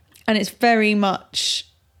 Yeah. And it's definitely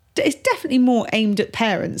more aimed at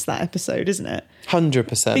parents, that episode, isn't it?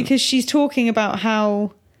 100%. Because she's talking about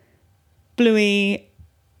how Bluey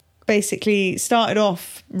basically started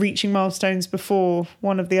off reaching milestones before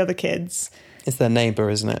one of the other kids. It's their neighbour,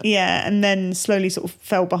 isn't it? Yeah, and then slowly sort of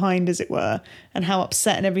fell behind, as it were, and how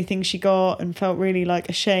upset and everything she got and felt really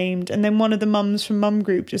ashamed. And then one of the mums from Mum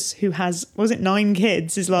Group, just who has, 9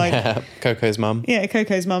 kids, is like... Yeah, Coco's mum. Yeah,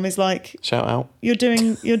 Coco's mum is like... Shout out. You're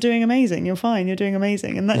doing amazing, you're fine, you're doing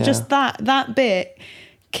amazing. And that just that bit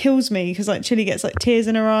kills me because Chili gets tears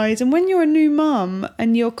in her eyes. And when you're a new mum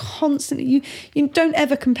and you're constantly... You don't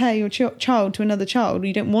ever compare your child to another child,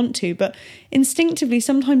 you don't want to, but instinctively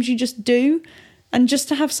sometimes you just do. And just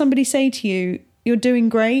to have somebody say to you, you're doing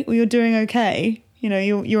great or you're doing okay,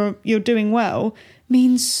 you're doing well,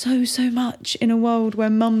 means so much in a world where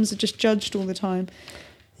mums are just judged all the time.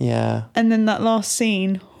 Yeah. And then that last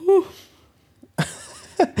scene... whew,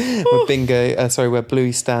 where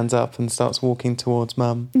Bluey stands up and starts walking towards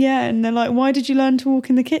Mum. yeah, and they're like, why did you learn to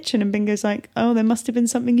walk in the kitchen? And Bingo's like, oh, there must have been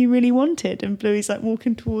something you really wanted. And Bluey's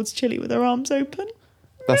walking towards Chili with her arms open.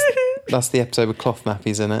 That's the episode with cloth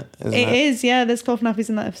nappies in it, isn't it? It is, yeah, there's cloth nappies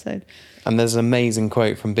in that episode. And there's an amazing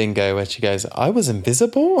quote from Bingo where she goes, I was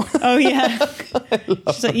invisible? Oh, yeah.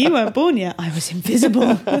 She's like, you weren't born yet. I was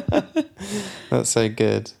invisible. That's so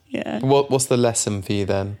good. Yeah. What's the lesson for you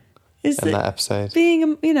then? In that episode,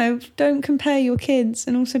 being don't compare your kids,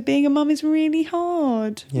 and also being a mum is really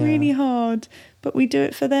hard, really hard. But we do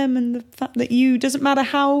it for them, and the fact that doesn't matter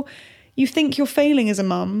how you think you're failing as a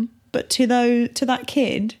mum, but to that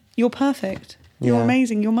kid, you're perfect. You're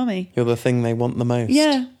amazing. You're mummy. You're the thing they want the most.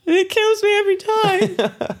 Yeah, it kills me every time.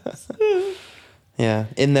 Yeah,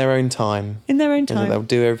 in their own time. In their own time, they'll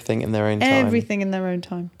do everything in their own time. Everything in their own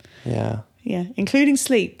time. Yeah. Yeah, including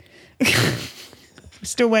sleep.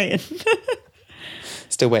 Still waiting.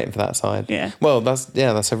 Still waiting for that side. Yeah. Well,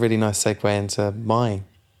 that's a really nice segue into my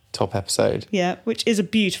top episode. Yeah, which is a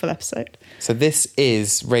beautiful episode. So this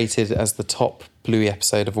is rated as the top Bluey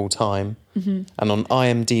episode of all time. Mm-hmm. And on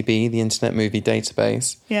IMDb, the Internet Movie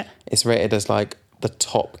Database, it's rated as the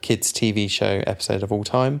top kids TV show episode of all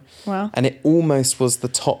time. Wow. And it almost was the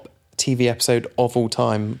top TV episode of all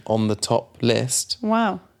time on the top list.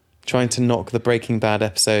 Wow. Trying to knock the Breaking Bad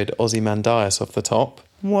episode Ozymandias off the top.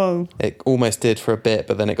 Whoa. It almost did for a bit,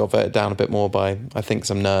 but then it got voted down a bit more by, I think,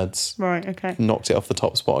 some nerds. Right, okay. Knocked it off the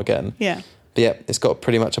top spot again. Yeah. But yeah, it's got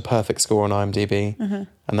pretty much a perfect score on IMDb. Uh-huh.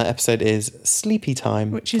 And that episode is Sleepy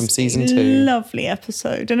Time, which from is season 2. Lovely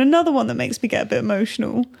episode. And another one that makes me get a bit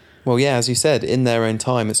emotional. Well, yeah, as you said, in their own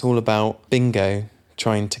time, it's all about Bingo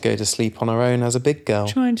trying to go to sleep on her own as a big girl.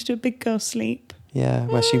 Trying to do a big girl sleep. Yeah,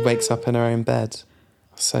 where she wakes up in her own bed.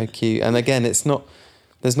 So cute. And again, there's not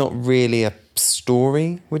really a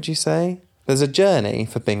story, would you say? There's a journey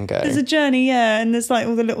for Bingo. There's a journey, yeah, and there's like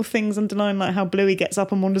all the little things underlying, like how Bluey gets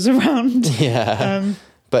up and wanders around. Yeah.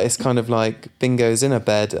 But it's kind of like Bingo's in her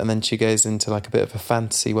bed and then she goes into like a bit of a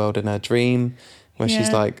fantasy world in her dream where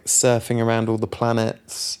she's like surfing around all the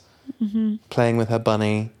planets, playing with her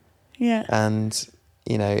bunny. Yeah. And,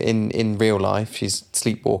 you know, in real life, she's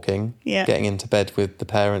sleepwalking, getting into bed with the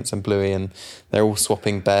parents and Bluey, and they're all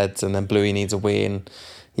swapping beds, and then Bluey needs a wee and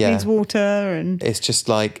needs water, and it's just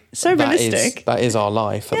like so realistic. That is our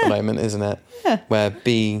life at the moment, isn't it? Yeah. Where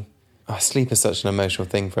sleep is such an emotional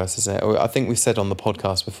thing for us, isn't it? I think we said on the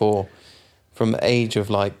podcast before, from the age of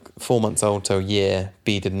like 4 months old to a year,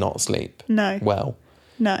 B did not sleep. No. Well.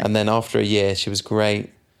 No. And then after a year, she was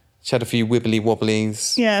great. She had a few wibbly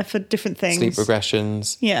wobblies. Yeah, for different things. Sleep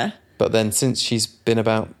regressions. Yeah. But then since she's been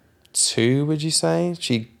about 2, would you say?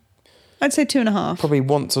 I'd say 2.5. Probably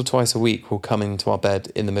once or twice a week will come into our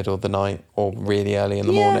bed in the middle of the night or really early in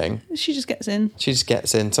the morning. She just gets in. She just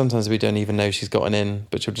gets in. Sometimes we don't even know she's gotten in,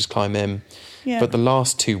 but she'll just climb in. Yeah. But the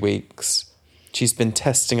last 2 weeks, she's been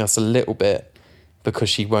testing us a little bit because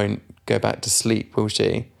she won't go back to sleep, will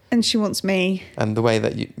she? And she wants me. And the way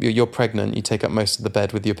that you're pregnant, you take up most of the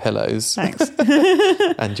bed with your pillows. Thanks.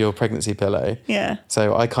 And your pregnancy pillow. Yeah.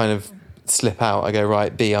 So I kind of slip out. I go,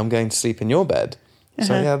 right, B, I'm going to sleep in your bed.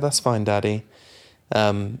 So yeah, that's fine, Daddy.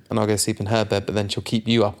 And I'll go sleep in her bed, but then she'll keep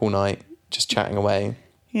you up all night just chatting away.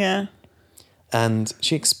 Yeah. And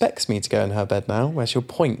she expects me to go in her bed now, where she'll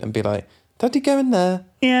point and be like, Daddy, go in there.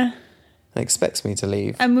 Yeah. And expects me to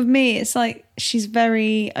leave. And with me, it's like she's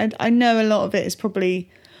very... I know a lot of it is probably...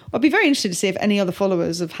 I'd be very interested to see if any other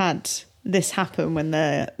followers have had this happen when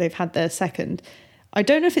they've had their second. I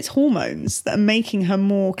don't know if it's hormones that are making her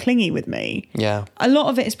more clingy with me. Yeah. A lot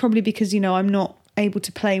of it is probably because, you know, I'm not able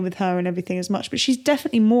to play with her and everything as much, but she's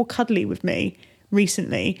definitely more cuddly with me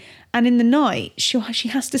recently. And in the night, she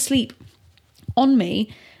has to sleep on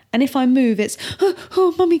me. And if I move, it's,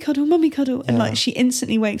 oh, mummy cuddle. Yeah. And like she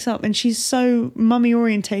instantly wakes up and she's so mummy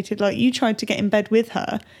orientated. Like you tried to get in bed with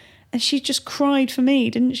her and she just cried for me,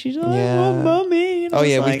 didn't she? Oh, mummy.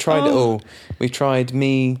 And we've tried it all. We've tried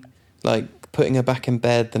me, like, putting her back in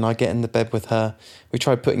bed, then I get in the bed with her. We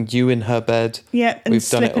tried putting you in her bed. Yeah, and we've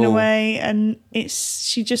done it slipping all. away, and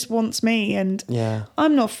she just wants me, and yeah.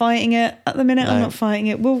 I'm not fighting it at the minute. No. I'm not fighting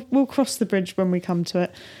it. We'll cross the bridge when we come to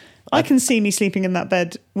it. I can see me sleeping in that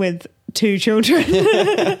bed with 2 children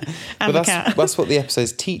and a cat. That's what the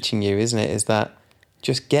episode's teaching you, isn't it? Is that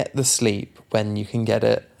just get the sleep when you can get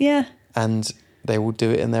it. Yeah. And they will do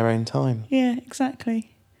it in their own time. Yeah, exactly.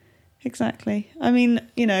 I mean,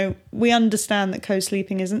 you know, we understand that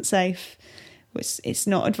co-sleeping isn't safe. It's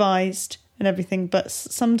not advised and everything. But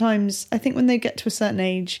sometimes, I think when they get to a certain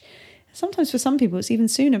age, sometimes for some people it's even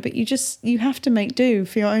sooner, but you have to make do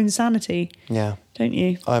for your own sanity. Yeah. Don't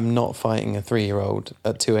you? I'm not fighting a 3-year-old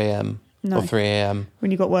at 2 a.m. or 3 a.m. When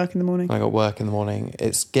you got work in the morning. When I got work in the morning.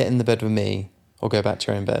 It's get in the bed with me or go back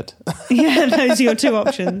to your own bed. Yeah, those are your 2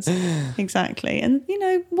 options. Exactly. And, you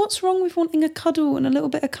know, what's wrong with wanting a cuddle and a little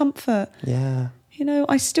bit of comfort? Yeah. You know,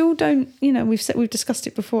 I still don't, you know, we've discussed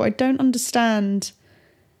it before. I don't understand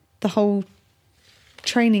the whole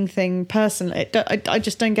training thing personally. I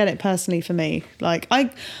just don't get it personally for me. Like,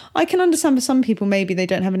 I can understand for some people maybe they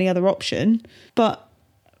don't have any other option. But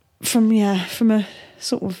from a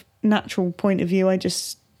sort of natural point of view, I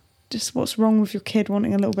just what's wrong with your kid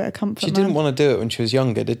wanting a little bit of comfort? She didn't want to do it when she was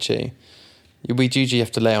younger, did she? We'd usually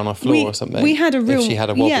have to lay on our floor or something. We had a real... If she had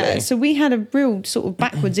a wobbly. Yeah, so we had a real sort of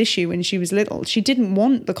backwards issue when she was little. She didn't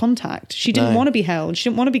want the contact. She didn't want to be held. She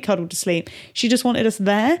didn't want to be cuddled to sleep. She just wanted us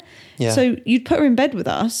there. Yeah. So you'd put her in bed with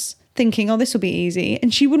us thinking, oh, this will be easy.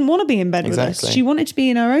 And she wouldn't want to be in bed with us. She wanted to be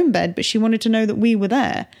in her own bed, but she wanted to know that we were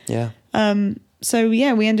there. Yeah. So,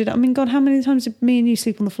 yeah, we ended up... I mean, God, how many times did me and you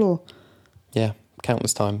sleep on the floor? Yeah,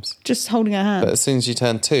 countless times. Just holding her hand. But as soon as she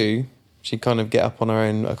turned 2, she'd kind of get up on her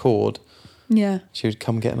own accord. Yeah. She would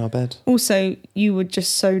come get in our bed. Also, you were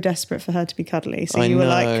just so desperate for her to be cuddly. So you were know.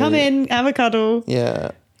 like, come in, have a cuddle.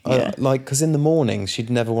 Yeah. Yeah. Because in the morning, she'd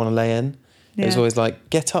never want to lay in. It was always like,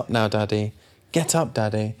 get up now, Daddy. Get up,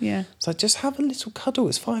 Daddy. Yeah. It's like, just have a little cuddle.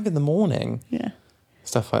 It's 5 a.m. Yeah.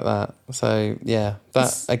 Stuff like that. So, yeah.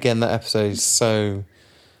 That episode is so...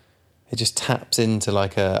 It just taps into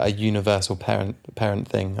like a universal parent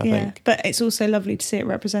thing, I think. But it's also lovely to see it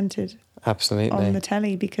represented. Absolutely. On the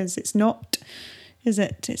telly, because it's not, is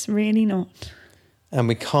it? It's really not. And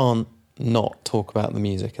we can't not talk about the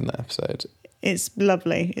music in that episode. It's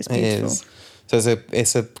lovely. It's beautiful. It is. So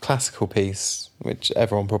it's a classical piece, which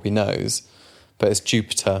everyone probably knows, but it's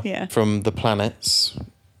Jupiter Yeah. from The Planets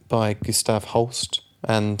by Gustav Holst.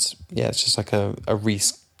 And yeah, it's just like a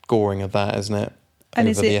rescoring of that, isn't it? And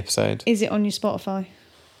Over the episode. Is it on your Spotify?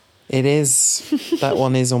 It is. That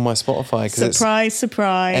one is on my Spotify. Surprise,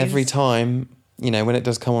 surprise. Every time, when it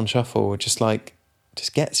does come on shuffle, it just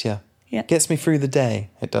gets you. Yeah. Gets me through the day.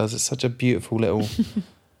 It does. It's such a beautiful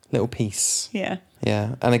little piece. Yeah.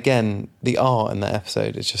 Yeah. And again, the art in that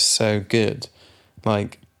episode is just so good.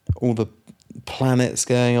 Like all the planets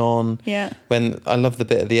going on. Yeah. When I love the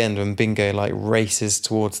bit at the end when Bingo like races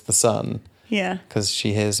towards the sun Yeah. because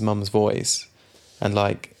she hears Mum's voice, and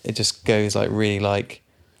like it just goes like really like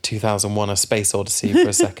 2001: A Space Odyssey for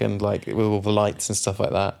a second, like with all the lights and stuff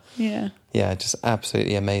like that. Yeah. Yeah, just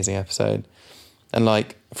absolutely amazing episode. And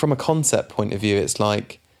like from a concept point of view, it's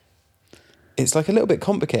like a little bit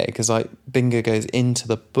complicated because like Bingo goes into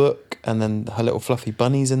the book and then her little fluffy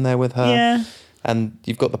bunny's in there with her. Yeah. And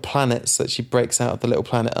you've got the planets that she breaks out of, the little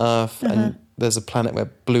planet Earth, and there's a planet where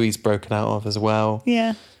Bluey's broken out of as well.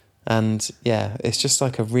 Yeah. And yeah, it's just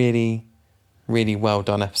like a really, really well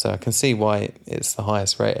done episode. I can see why it's the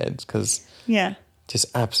highest rated because Yeah. just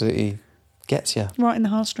absolutely gets you. Right in the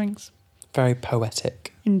heartstrings. Very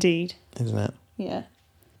poetic, Indeed. isn't it? Yeah.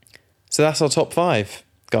 So that's our top 5,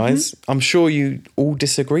 guys. I'm sure you all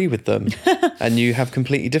disagree with them and you have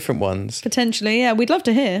completely different ones. Potentially, yeah. We'd love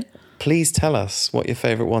to hear. Please tell us what your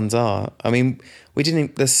favourite ones are. I mean,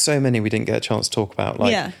 there's so many we didn't get a chance to talk about,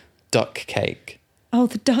 like Yeah. Duck Cake. Oh,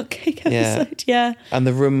 the duck cake episode. Yeah. And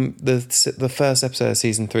the first episode of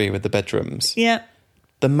season 3 with the bedrooms. Yeah.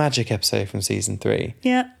 The magic episode from season 3.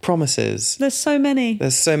 Yeah. Promises. There's so many.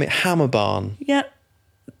 There's so many. Hammer Barn. Yeah.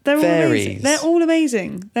 They're all Fairies. amazing. They're all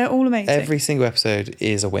amazing. They're all amazing. Every single episode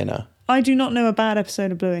is a winner. I do not know a bad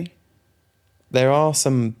episode of Bluey. There are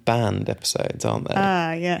some banned episodes, aren't there?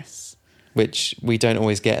 Ah, yes. Which we don't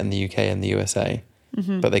always get in the UK and the USA,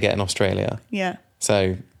 but they get in Australia. Yeah.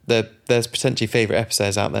 So there's potentially favourite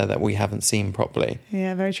episodes out there that we haven't seen properly.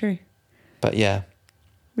 Yeah, very true. But yeah,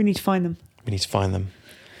 We need to find them. we need to find them.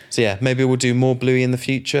 So yeah, maybe we'll do more Bluey in the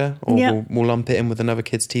future, or Yeah. we'll lump it in with another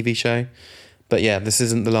kids' TV show. But yeah, this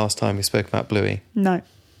isn't the last time we spoke about Bluey. No.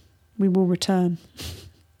 We will return.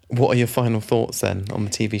 What are your final thoughts then on the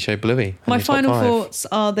TV show Bluey? and My your top final 5? thoughts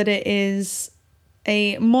are that it is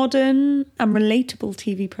a modern and relatable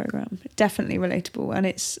TV program. Definitely relatable. And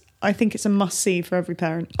I think it's a must-see for every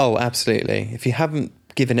parent. Oh, absolutely. If you haven't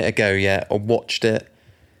given it a go yet or watched it,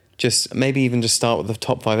 maybe even just start with the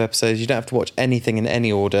top 5 episodes. You don't have to watch anything in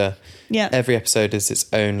any order. Yeah. Every episode is its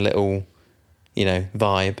own little,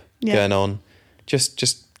 vibe Yeah. going on. Just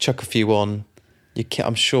chuck a few on.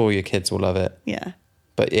 I'm sure your kids will love it. Yeah.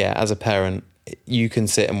 But yeah, as a parent, you can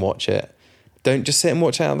sit and watch it. Don't just sit and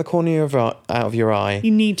watch it out of the corner out of your eye.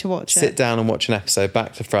 You need to watch Sit it. down and watch an episode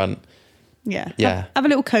back to front. Yeah. Yeah. Have a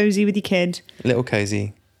little cozy with your kid Little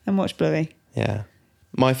cozy. and watch Bluey. Yeah.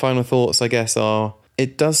 My final thoughts, I guess, are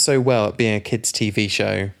it does so well at being a kids' TV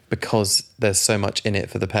show because there's so much in it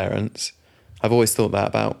for the parents. I've always thought that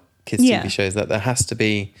about kids' Yeah. TV shows, that there has to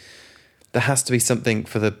be something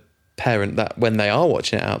for the parent that when they are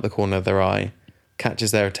watching it out the corner of their eye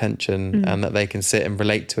catches their attention and that they can sit and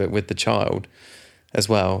relate to it with the child as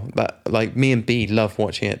well. But like me and B love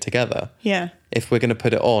watching it together. Yeah. If we're going to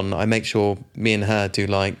put it on, I make sure me and her do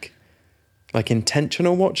like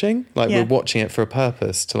intentional watching. Like Yeah. we're watching it for a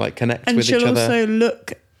purpose to like connect And with each she'll other. also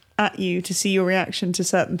look at you to see your reaction to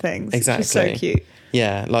certain things. Exactly. Which is so cute.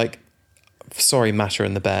 Yeah, like sorry, Masha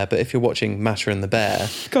and the Bear, but if you're watching Masha and the Bear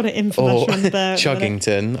Got it in for or Masha and the Bear.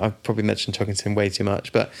 Chuggington, I've probably mentioned Chuggington way too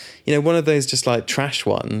much, but one of those just like trash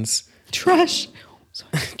ones. Trash.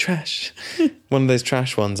 Trash. One of those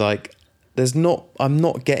trash ones, like I'm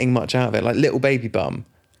not getting much out of it. Like Little Baby Bum,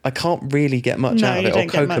 I can't really get much out of you it. Or don't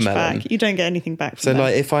get much Cocomelon. back. You don't get anything back from So that.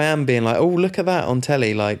 like if I am being like, oh, look at that on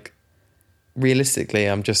telly, like realistically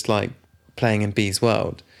I'm just like playing in B's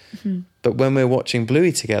world. Mm-hmm. But when we're watching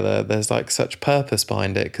Bluey together, there's like such purpose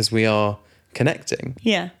behind it because we are connecting.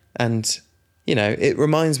 Yeah. And it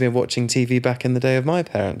reminds me of watching TV back in the day of my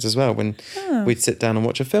parents as well, when we'd sit down and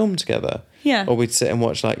watch a film together. Yeah. Or we'd sit and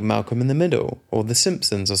watch like Malcolm in the Middle or The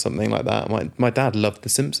Simpsons or something like that. My dad loved The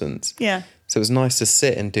Simpsons. Yeah. So it was nice to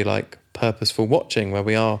sit and do like purposeful watching where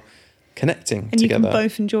we are connecting And together. you can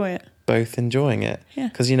both enjoy it. Both enjoying it. Yeah.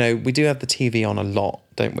 Because, we do have the TV on a lot,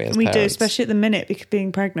 don't we, as We parents? do, especially at the minute because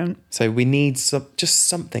being pregnant. So we need just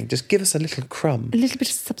something. Just give us a little crumb. A little bit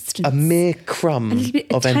of substance. A mere crumb a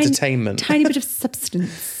of entertainment. Tiny bit of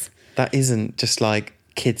substance. That isn't just like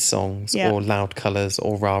kids' songs Yeah. or Loud Colours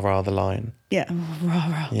or Rah Rah the Line. Yeah. Rah,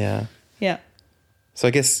 rah. Yeah. Yeah. So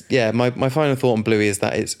I guess, my final thought on Bluey is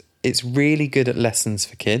that it's really good at lessons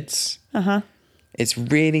for kids. Uh-huh. It's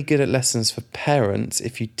really good at lessons for parents.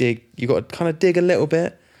 If you got to kind of dig a little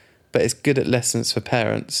bit, but it's good at lessons for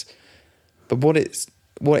parents. But what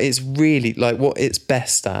it's really like, what it's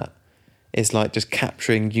best at is like just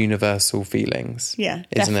capturing universal feelings. Yeah,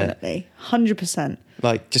 isn't definitely. 100%.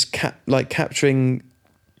 Like just capturing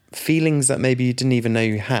feelings that maybe you didn't even know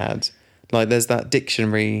you had. Like there's that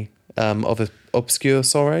dictionary of obscure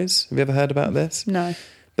sorrows. Have you ever heard about this? No.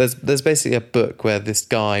 There's basically a book where this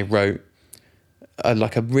guy wrote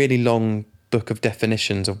like a really long book of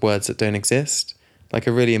definitions of words that don't exist. Like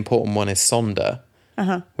a really important one is sonder,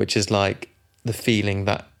 which is like the feeling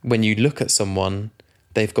that when you look at someone,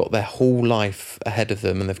 they've got their whole life ahead of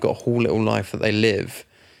them and they've got a whole little life that they live.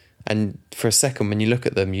 And for a second, when you look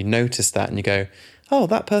at them, you notice that and you go, oh,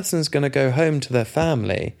 that person's going to go home to their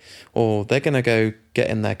family, or they're going to go get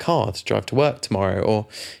in their car to drive to work tomorrow, or,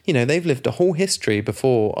 you know, they've lived a whole history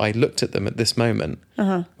before I looked at them at this moment.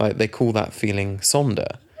 Like they call that feeling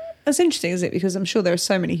sonder. That's interesting, isn't it? Because I'm sure there are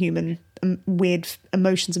so many human weird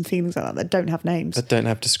emotions and feelings like that don't have names. That don't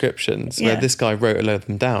have descriptions. Yeah. Where this guy wrote a load of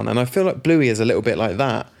them down. And I feel like Bluey is a little bit like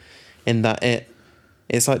that, in that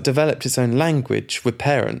it's like developed its own language with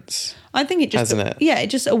parents. I think it just, hasn't it? Yeah, it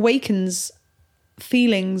just awakens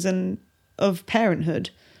feelings and of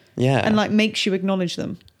parenthood. Yeah. And like makes you acknowledge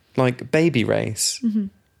them. Like Baby Race.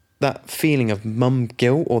 That feeling of mum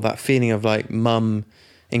guilt, or that feeling of like mum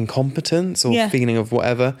incompetence, or feeling of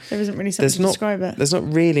whatever. There isn't really something to describe it. There's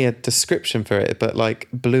not really a description for it, but like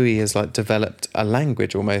Bluey has like developed a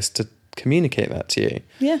language almost to communicate that to you.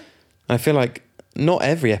 Yeah. And I feel like not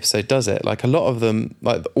every episode does it. Like a lot of them,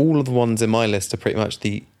 like all of the ones in my list are pretty much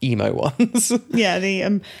the emo ones. Yeah,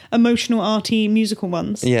 the emotional, arty, musical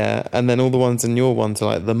ones. Yeah, and then all the ones in your ones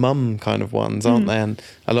are like the mum kind of ones, aren't they? And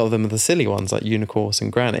a lot of them are the silly ones, like Unicorse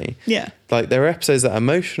and Granny. Yeah. Like there are episodes that are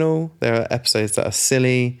emotional, there are episodes that are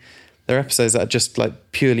silly, there are episodes that are just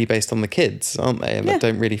like purely based on the kids, aren't they? And that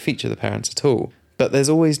don't really feature the parents at all. But there's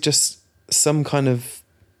always just some kind of,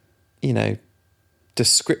 you know,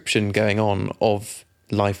 description going on of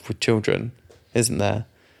life with children, isn't there?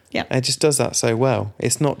 Yeah. And it just does that so well.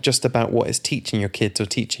 It's not just about what it's teaching your kids or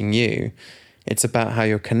teaching you. It's about how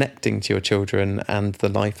you're connecting to your children and the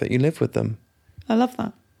life that you live with them. I love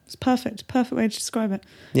that. It's perfect. Perfect way to describe it.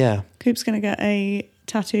 Yeah. Coop's going to get a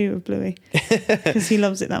tattoo of Bluey because he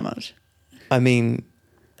loves it that much. I mean,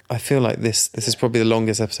 I feel like this is probably the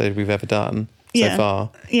longest episode we've ever done so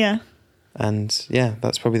far. Yeah. And yeah,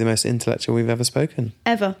 that's probably the most intellectual we've ever spoken.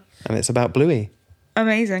 Ever. And it's about Bluey.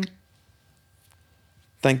 Amazing.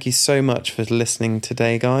 Thank you so much for listening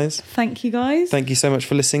today, guys. Thank you, guys. Thank you so much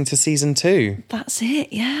for listening to season 2. That's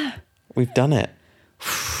it, yeah. We've done it.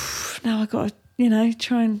 Now I've got to,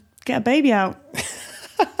 try and get a baby out.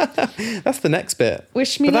 That's the next bit.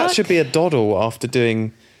 Wish me But luck. that should be a doddle after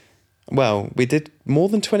doing... Well, we did more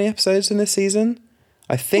than 20 episodes in this season.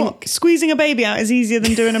 I think... What? Squeezing a baby out is easier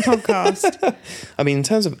than doing a podcast. I mean, in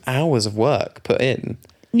terms of hours of work put in...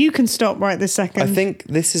 You can stop right this second. I think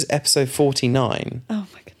this is episode 49. Oh,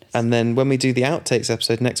 my goodness. And then when we do the outtakes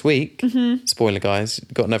episode next week... Spoiler, guys.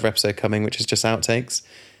 We've got another episode coming, which is just outtakes.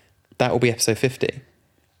 That will be episode 50.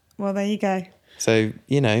 Well, there you go. So,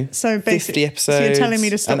 So 50 episodes, so you're telling me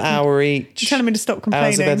to stop an hour each. You're telling me to stop complaining.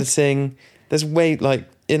 Hours of editing. There's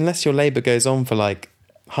unless your labour goes on for like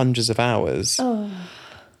hundreds of hours,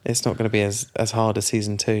 it's not going to be as hard as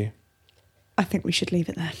season 2. I think we should leave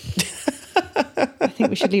it there. I think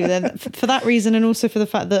we should leave it there for that reason, and also for the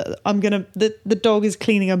fact that the dog is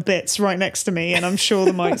cleaning her bits right next to me, and I'm sure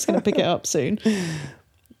the mic's going to pick it up soon.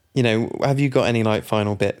 Have you got any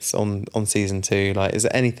final bits on season 2? Is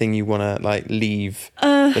there anything you want to leave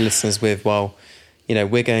the listeners with while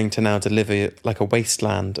we're going to now deliver a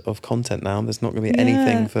wasteland of content now? There's not going to be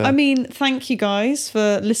anything for... I mean, thank you guys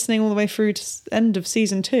for listening all the way through to the end of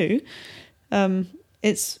season 2.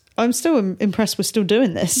 I'm still impressed we're still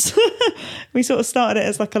doing this. We sort of started it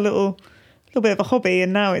as a little bit of a hobby,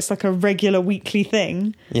 and now it's a regular weekly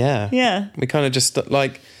thing. Yeah. Yeah. We kind of just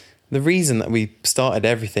the reason that we started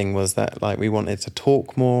everything was that we wanted to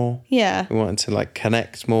talk more. Yeah. We wanted to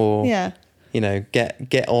connect more. Yeah.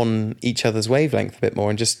 Get on each other's wavelength a bit more,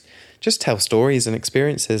 and just tell stories and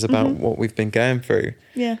experiences about what we've been going through.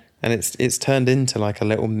 Yeah. And it's turned into a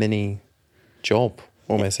little mini job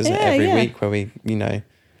almost, isn't it? Every week where we,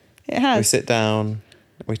 it has. we sit down,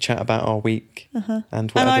 we chat about our week and whatever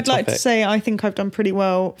And I'd like to topic. say I think I've done pretty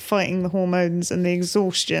well fighting the hormones and the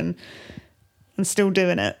exhaustion and still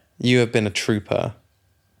doing it. You have been a trooper.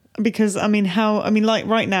 Because,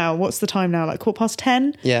 right now, what's the time now?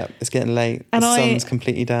 10:15? Yeah, it's getting late. And the sun's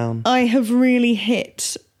completely down. I have really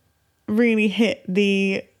hit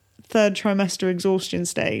the third trimester exhaustion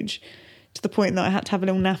stage. to the point that I had to have a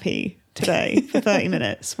little nappy today for 30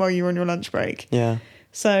 minutes while you were on your lunch break. Yeah.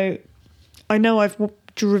 So I know I've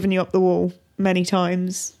driven you up the wall many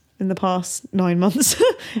times in the past 9 months,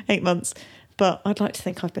 8 months, but I'd like to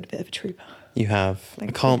think I've been a bit of a trooper. You have.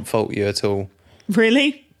 Thank I can't fault you at all.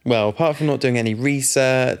 Really? Well, apart from not doing any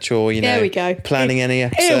research or, There we go. planning any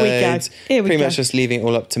episodes. Here we go. Here we pretty go. much just leaving it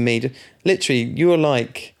all up to me. Literally, you're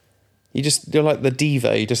like the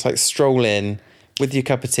diva. You just like stroll in with your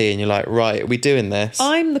cup of tea and you're like, right, are we doing this?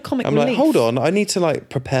 I'm the comic I'm relief. like, hold on, I need to like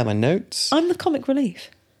prepare my notes. I'm the comic relief.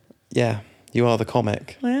 Yeah, you are the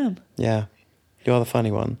comic. I am. Yeah, you are the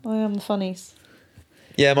funny one. I am the funnies.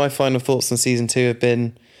 Yeah, my final thoughts on season 2 have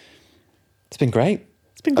been, it's been great.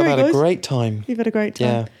 It's been great, I've had guys. a great time. You've had a great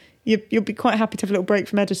time. Yeah. You'll be quite happy to have a little break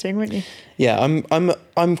from editing, won't you? Yeah,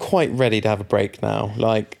 I'm quite ready to have a break now.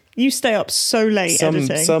 Like You stay up so late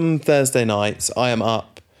editing. some Thursday nights I am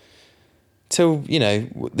up till,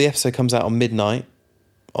 the episode comes out on midnight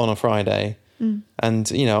on a Friday.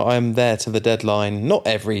 And, I am there to the deadline, not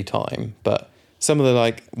every time, but some of the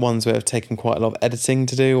like ones where have taken quite a lot of editing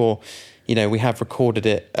to do, or, we have recorded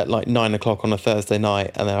it at like 9 o'clock on a Thursday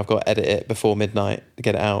night and then I've got to edit it before midnight to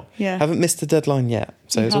get it out. Yeah. Haven't missed the deadline yet.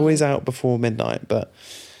 So it's always out before midnight, but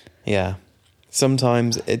yeah.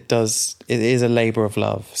 Sometimes it is a labour of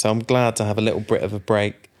love. So I'm glad to have a little bit of a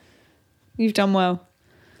break. You've done well.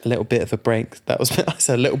 A little bit of a break. That was, I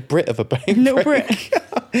said a little bit of a break. Little Brit.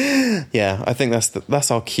 Yeah, I think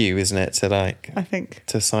that's our cue, isn't it? I think.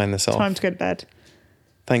 To sign this off. Time to go to bed.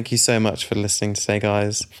 Thank you so much for listening today,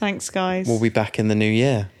 guys. Thanks, guys. We'll be back in the new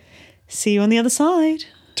year. See you on the other side.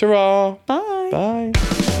 Ta-ra! Bye.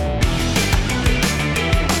 Bye.